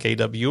cloud like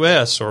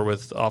AWS or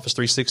with Office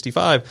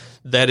 365,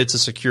 that it's a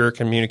secure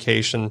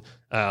communication.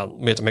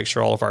 We have to make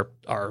sure all of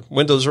our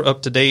Windows are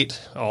up to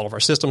date, all of our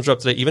systems are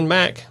up to date, even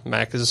Mac.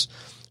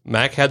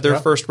 Mac had their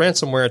first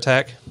ransomware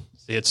attack.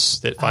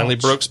 It finally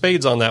broke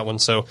spades on that one.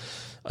 So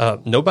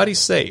nobody's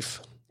safe.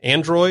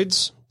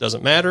 Androids,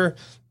 doesn't matter.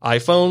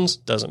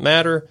 iPhones, doesn't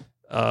matter.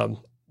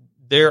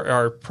 There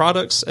are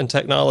products and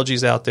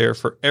technologies out there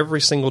for every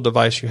single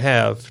device you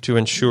have to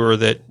ensure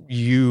that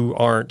you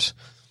aren't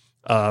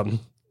going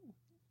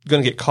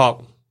to get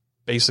caught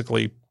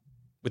basically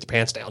with your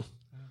pants down.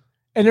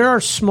 And there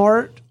are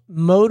smart,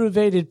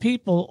 motivated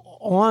people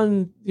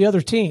on the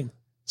other team.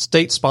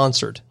 State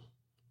sponsored.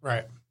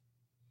 Right.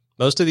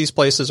 Most of these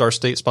places are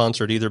state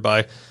sponsored either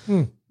by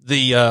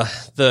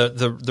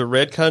the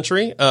red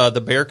country,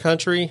 the bear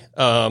country,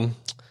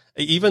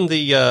 even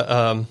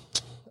the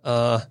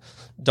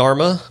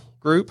Dharma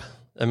group.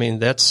 I mean,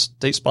 that's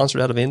state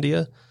sponsored out of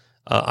India.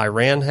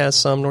 Iran has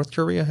some, North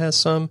Korea has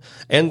some.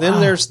 And then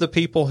there's the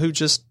people who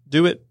just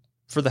do it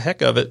for the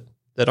heck of it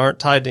that aren't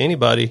tied to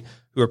anybody,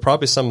 who are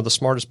probably some of the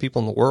smartest people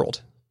in the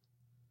world.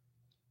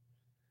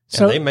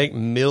 So, and they make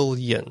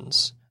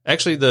millions.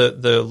 Actually,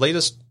 the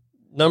latest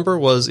number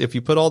was, if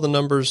you put all the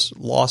numbers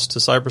lost to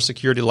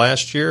cybersecurity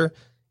last year,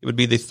 it would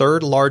be the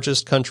third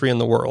largest country in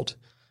the world.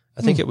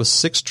 I think it was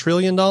 $6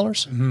 trillion.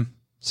 $6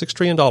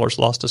 trillion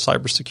lost to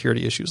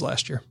cybersecurity issues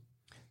last year.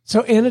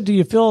 So, Anna, do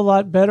you feel a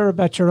lot better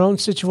about your own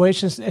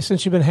situation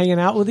since you've been hanging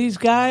out with these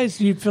guys?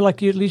 Do you feel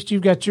like at least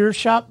you've got your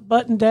shop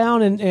buttoned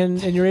down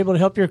and you're able to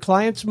help your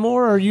clients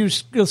more? Or are you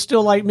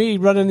still like me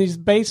running these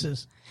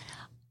bases?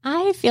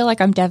 I feel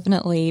like I'm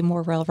definitely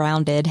more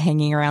well-rounded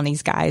hanging around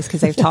these guys because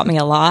they've taught me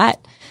a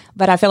lot.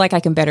 But I feel like I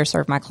can better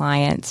serve my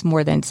clients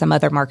more than some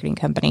other marketing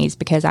companies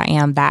because I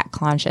am that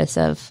conscious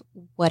of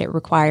what it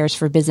requires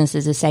for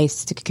businesses to stay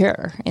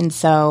secure. And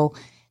so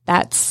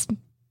that's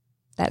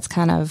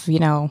kind of,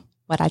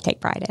 what I take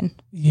pride in.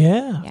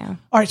 Yeah.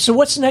 All right. So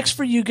what's next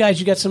for you guys?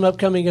 You got some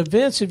upcoming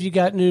events? Have you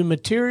got new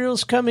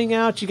materials coming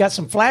out? You got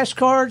some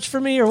flashcards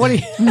for me, or what do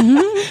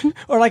you,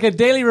 or like a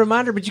daily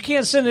reminder, but you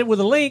can't send it with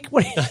a link.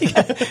 What do you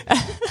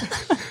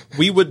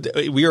We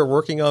are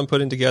working on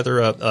putting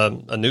together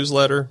a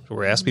newsletter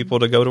where we ask people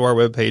to go to our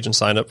webpage and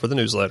sign up for the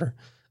newsletter.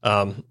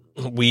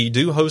 We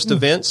do host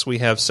events. We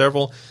have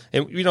several,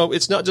 and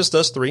it's not just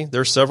us three.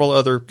 There's several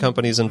other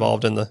companies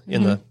involved in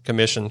the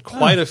commission,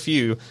 quite a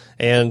few.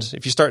 And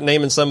if you start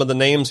naming some of the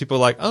names, people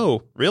are like,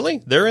 "Oh,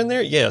 really? They're in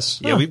there?" Yes.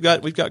 Yeah, we've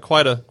got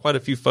quite a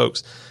few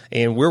folks,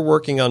 and we're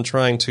working on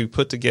trying to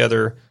put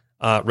together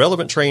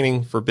relevant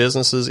training for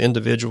businesses,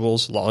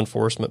 individuals, law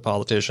enforcement,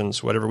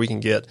 politicians, whatever we can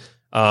get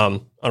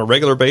on a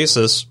regular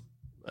basis.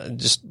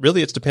 Just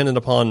really, it's dependent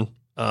upon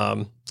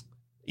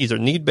either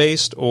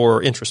need-based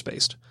or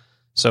interest-based.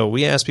 So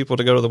we ask people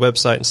to go to the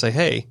website and say,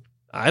 hey,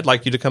 I'd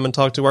like you to come and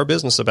talk to our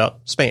business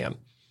about spam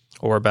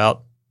or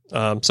about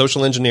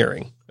social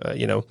engineering,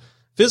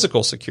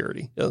 physical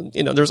security.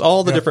 There's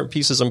all the different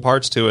pieces and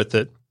parts to it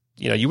that,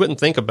 you wouldn't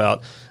think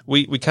about.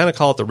 We kind of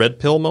call it the red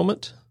pill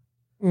moment.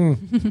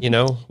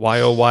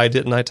 Why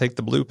didn't I take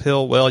the blue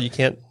pill? Well, you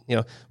can't,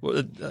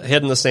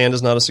 head in the sand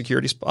is not a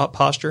security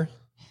posture.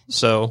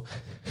 So,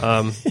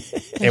 and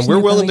we're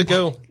willing to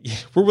go.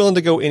 We're willing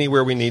to go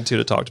anywhere we need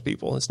to talk to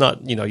people. It's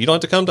not, you don't have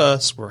to come to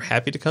us. We're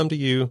happy to come to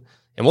you,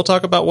 and we'll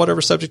talk about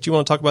whatever subject you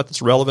want to talk about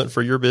that's relevant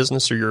for your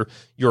business or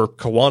your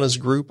Kiwanis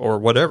group or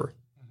whatever.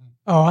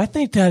 Oh, I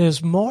think that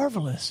is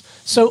marvelous.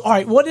 So, all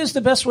right, what is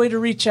the best way to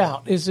reach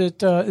out? Is it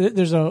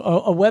there's a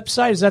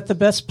website? Is that the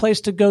best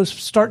place to go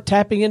start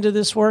tapping into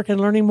this work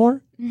and learning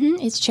more?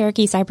 It's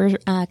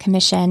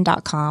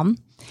CherokeeCyberCommission.com.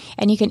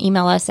 And you can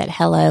email us at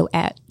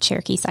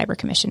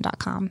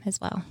hello@CherokeeCyberCommission.com as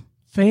well.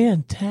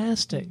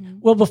 Fantastic.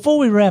 Well, before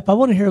we wrap, I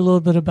want to hear a little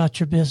bit about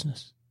your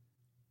business.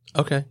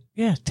 Okay.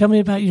 Yeah. Tell me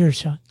about yours,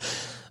 Shawn.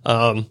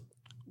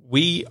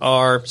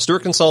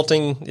 Stewart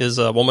Consulting is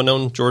a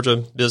woman-owned Georgia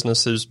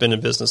business who's been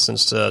in business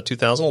since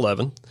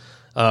 2011.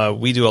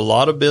 We do a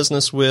lot of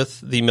business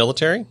with the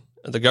military,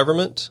 the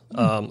government,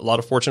 a lot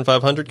of Fortune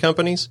 500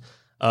 companies.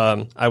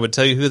 I would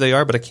tell you who they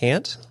are, but I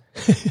can't.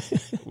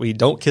 We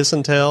don't kiss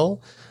and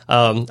tell.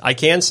 I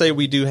can say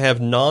we do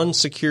have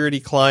non-security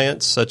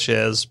clients such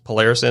as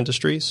Polaris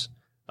Industries,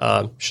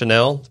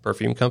 Chanel, the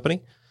perfume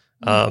company,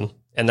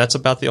 and that's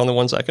about the only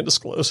ones I can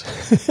disclose.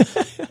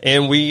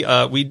 And we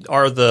are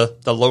the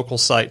local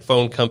site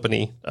phone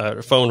company,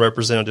 phone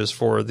representatives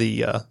for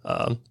the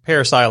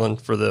Paris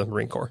Island for the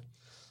Marine Corps.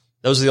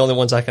 Those are the only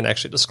ones I can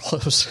actually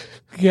disclose.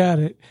 Got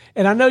it.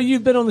 And I know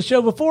you've been on the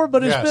show before,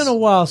 but it's been a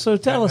while. So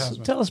tell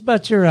us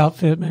about your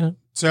outfit, man.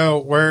 So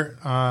we're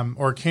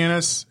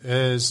Orcanis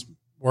is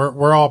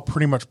we're all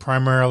pretty much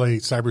primarily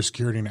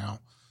cybersecurity now.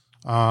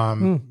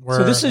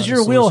 So this is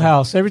your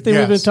wheelhouse, everything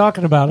we've been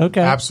talking about.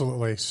 Okay.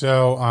 Absolutely.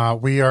 So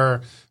we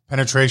are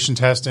penetration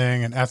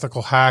testing and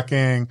ethical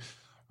hacking.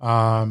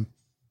 One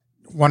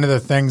of the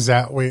things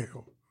that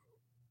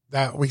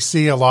we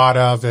see a lot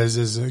of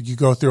is you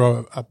go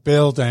through a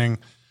building,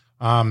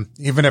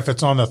 even if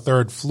it's on the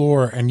third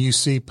floor, and you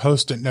see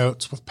Post-it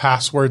notes with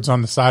passwords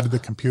on the side of the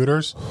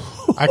computers.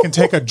 I can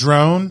take a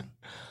drone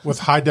with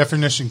high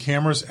definition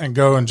cameras and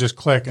go and just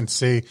click and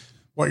see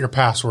what your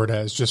password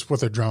is just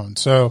with a drone.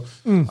 So,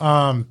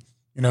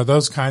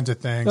 those kinds of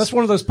things. That's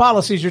one of those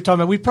policies you're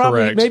talking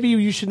about. Maybe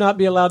you should not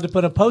be allowed to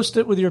put a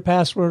Post-it with your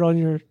password on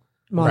your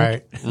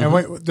monitor. Right.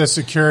 And the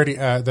security,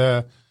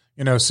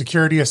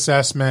 security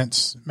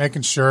assessments,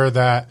 making sure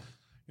that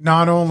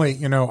not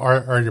only,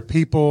 are your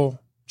people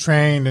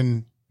trained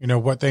and,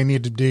 what they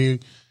need to do,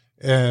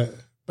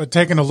 but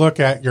taking a look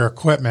at your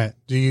equipment.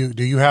 Do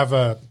you have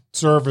a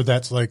server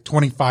that's like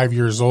 25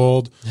 years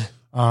old?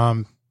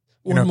 One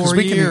more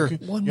year.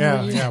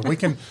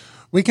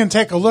 We can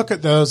take a look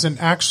at those, and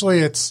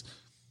actually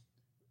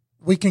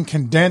we can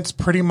condense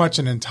pretty much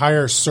an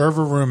entire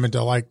server room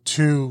into like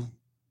 2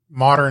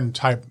 modern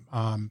type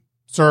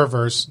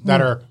servers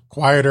that are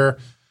quieter,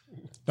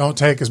 don't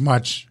take as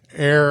much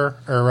air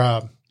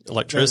or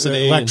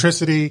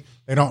electricity.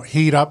 They don't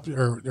heat up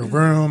your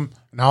room,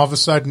 and all of a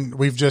sudden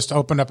we've just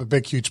opened up a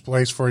big, huge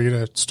place for you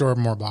to store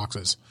more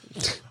boxes.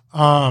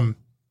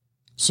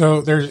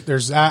 So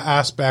there's that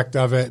aspect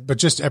of it, but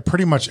just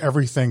pretty much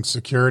everything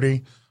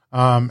security.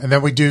 And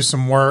then we do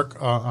some work.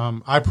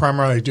 I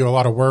primarily do a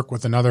lot of work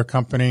with another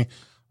company,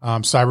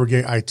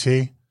 Cybergate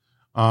IT,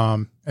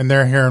 and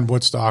they're here in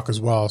Woodstock as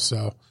well.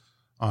 So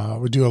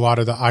we do a lot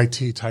of the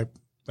IT type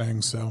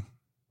things. So.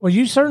 Well,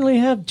 you certainly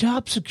have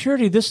job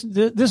security. This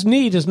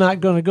need is not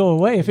going to go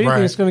away. If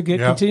anything, it's going to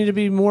continue to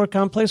be more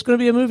complex. It's going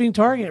to be a moving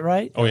target,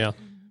 right? Oh yeah.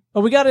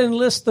 But we got to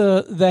enlist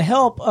the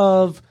help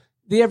of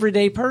the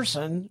everyday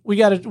person. We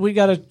got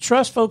to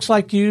trust folks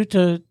like you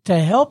to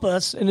help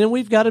us, and then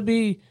we've got to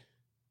be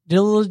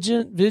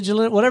diligent,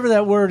 vigilant, whatever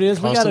that word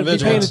is. We got to be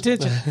paying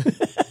attention.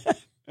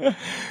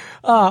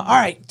 All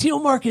right, Teal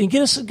Marketing,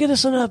 get us an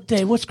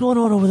update. What's going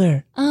on over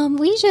there?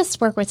 We just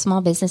work with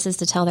small businesses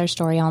to tell their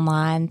story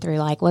online through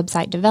like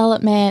website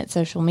development,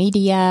 social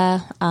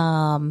media,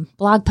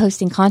 blog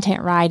posting,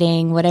 content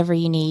writing, whatever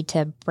you need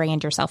to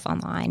brand yourself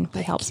online.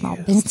 We help small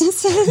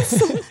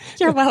businesses.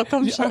 You're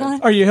welcome,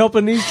 Shawn. Are you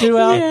helping these two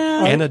out?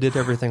 Yeah. Anna did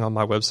everything on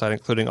my website,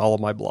 including all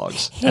of my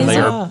blogs,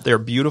 and they're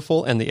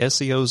beautiful, and the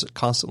SEO's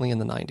constantly in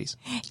the 90s.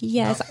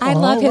 Yes, I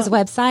love his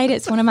website.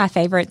 It's one of my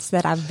favorites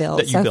that I've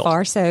built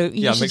far. So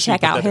you should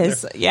check out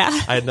his. Yeah,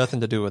 I had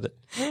nothing to do with it.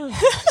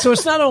 So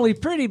it's not only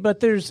pretty, but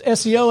there's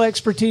SEO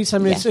expertise. I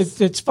mean,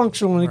 it's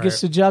functional and it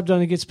gets the job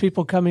done. It gets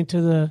people coming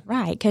to the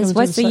because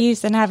what's the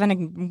use in having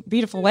a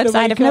beautiful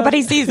website if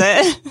nobody sees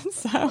it?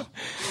 So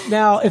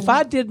now, if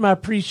I did my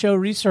pre-show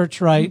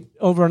research right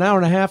over an hour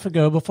and a half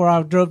ago before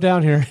I drove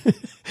down here,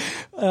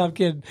 I'm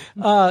kidding.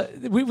 We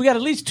got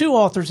at least 2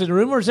 authors in the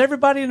room, or is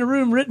everybody in the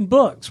room written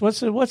books?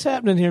 What's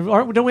happening here?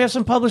 Don't we have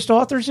some published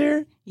authors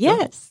here?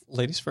 Yes,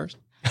 ladies first.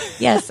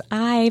 Yes,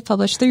 I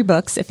published 3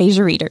 books,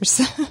 Aphasia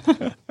Readers.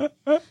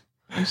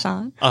 And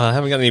Shawn? I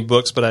haven't got any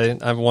books, but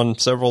I've won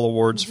several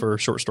awards for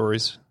short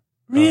stories.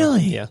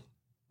 Really? Yeah.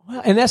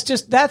 Wow. And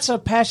that's a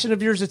passion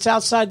of yours. It's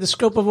outside the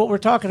scope of what we're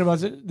talking about.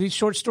 Is it these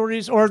short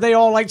stories, or are they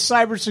all like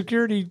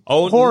cybersecurity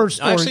horror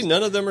stories? Actually,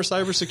 none of them are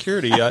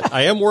cybersecurity.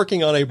 I am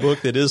working on a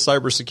book that is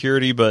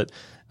cybersecurity, but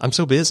I'm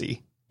so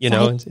busy.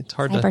 It's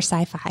hard cyber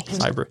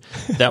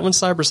sci-fi. That one's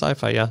cyber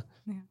sci-fi, yeah.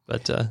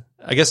 But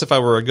I guess if I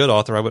were a good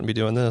author, I wouldn't be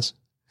doing this.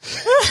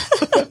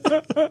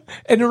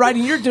 And the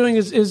writing you're doing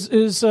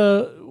is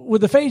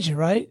with aphasia,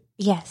 right?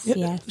 Yes,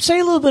 yes. Say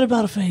a little bit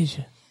about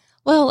aphasia.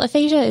 Well,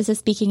 aphasia is a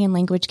speaking and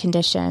language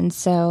condition,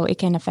 so it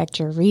can affect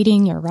your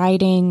reading, your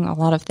writing, a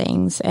lot of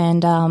things.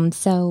 And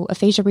so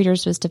Aphasia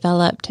Readers was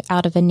developed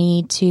out of a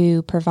need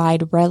to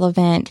provide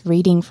relevant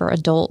reading for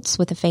adults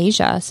with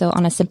aphasia, so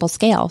on a simple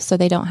scale, so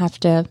they don't have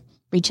to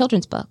read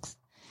children's books.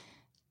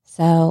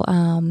 So,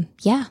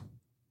 yeah.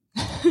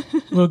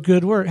 Well,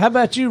 good work. How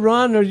about you,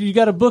 Ron? Or you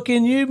got a book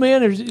in you,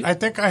 man? I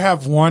think I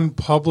have one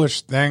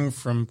published thing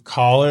from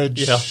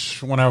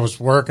college when I was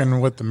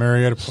working with the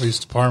Marietta Police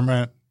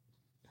Department.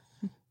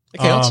 It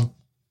counts.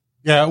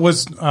 Yeah, it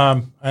was,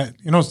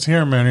 it's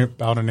hearing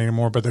about it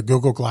anymore, but the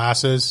Google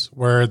glasses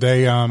where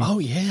they, Oh,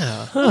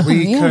 yeah.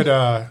 could,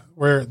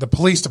 where the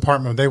police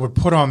department, they would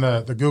put on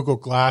the Google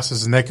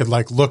glasses and they could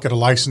like look at a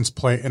license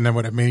plate and then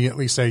would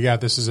immediately say, yeah,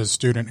 this is a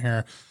student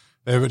here.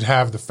 They would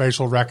have the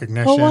facial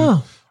recognition.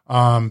 Oh,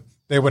 wow.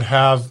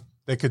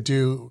 They could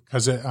do,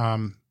 cause it,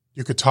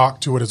 you could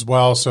talk to it as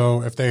well.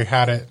 So if they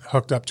had it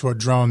hooked up to a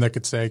drone, they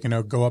could say,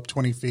 go up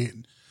 20 feet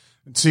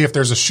and see if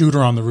there's a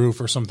shooter on the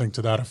roof or something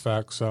to that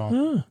effect.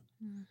 So.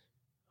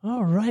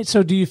 All right.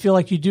 So do you feel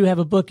like you do have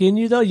a book in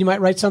you, though? You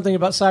might write something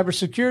about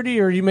cybersecurity,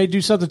 or you may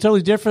do something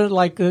totally different,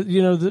 like,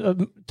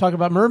 talk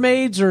about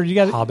mermaids, or you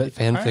got Hobbit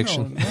fan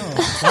fiction.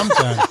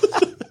 Something.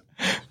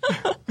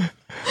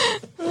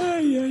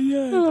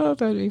 Oh,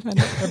 that'd be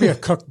funny. That'd be a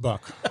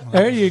cookbook.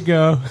 There you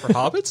go. For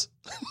hobbits?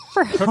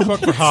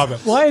 Cookbook for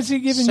hobbits. Why is he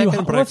giving you, Second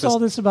what's breakfast. all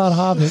this about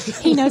hobbits?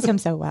 He knows him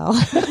so well.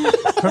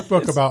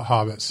 Cookbook about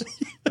hobbits.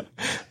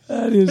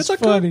 That is It's a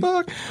funny.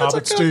 cookbook.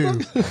 Hobbit stew.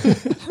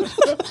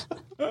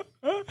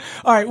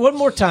 All right, one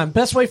more time.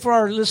 Best way for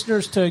our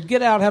listeners to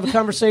get out, have a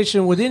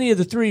conversation with any of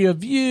the three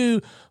of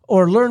you,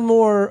 or learn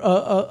more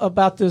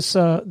about this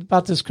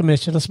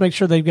commission. Let's make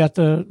sure they've got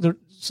a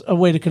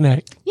way to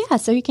connect. Yeah,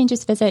 so you can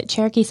just visit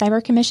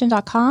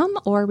CherokeeCyberCommission.com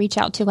or reach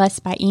out to us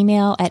by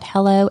email at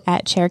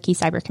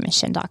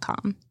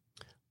hello@CherokeeCyberCommission.com.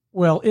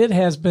 Well, it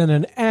has been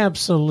an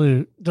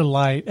absolute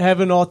delight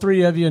having all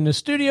three of you in the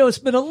studio. It's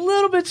been a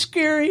little bit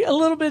scary, a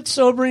little bit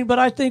sobering, but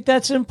I think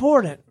that's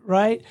important,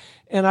 right?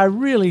 And I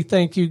really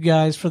thank you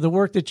guys for the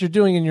work that you're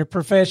doing in your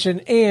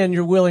profession and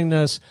your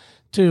willingness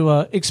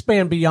to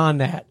expand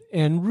beyond that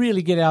and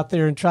really get out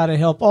there and try to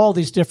help all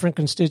these different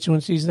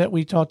constituencies that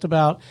we talked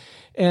about.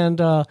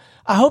 And I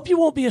hope you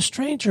won't be a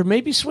stranger.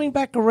 Maybe swing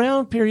back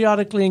around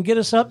periodically and get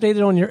us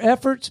updated on your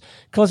efforts.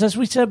 Because as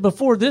we said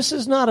before, this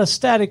is not a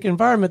static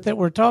environment that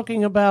we're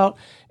talking about.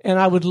 And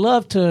I would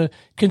love to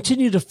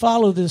continue to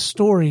follow this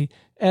story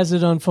as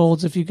it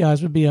unfolds if you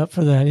guys would be up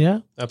for that. Yeah?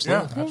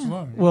 Absolutely. Yeah,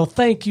 absolutely. Well,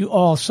 thank you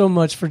all so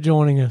much for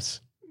joining us.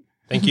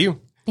 Thank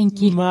you.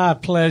 Thank you. My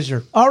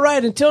pleasure. All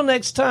right. Until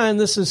next time,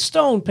 this is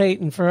Stone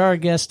Payton for our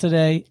guest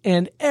today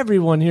and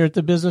everyone here at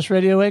the Business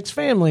Radio X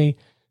family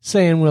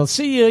saying we'll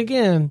see you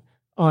again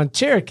on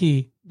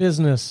Cherokee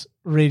Business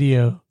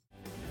Radio.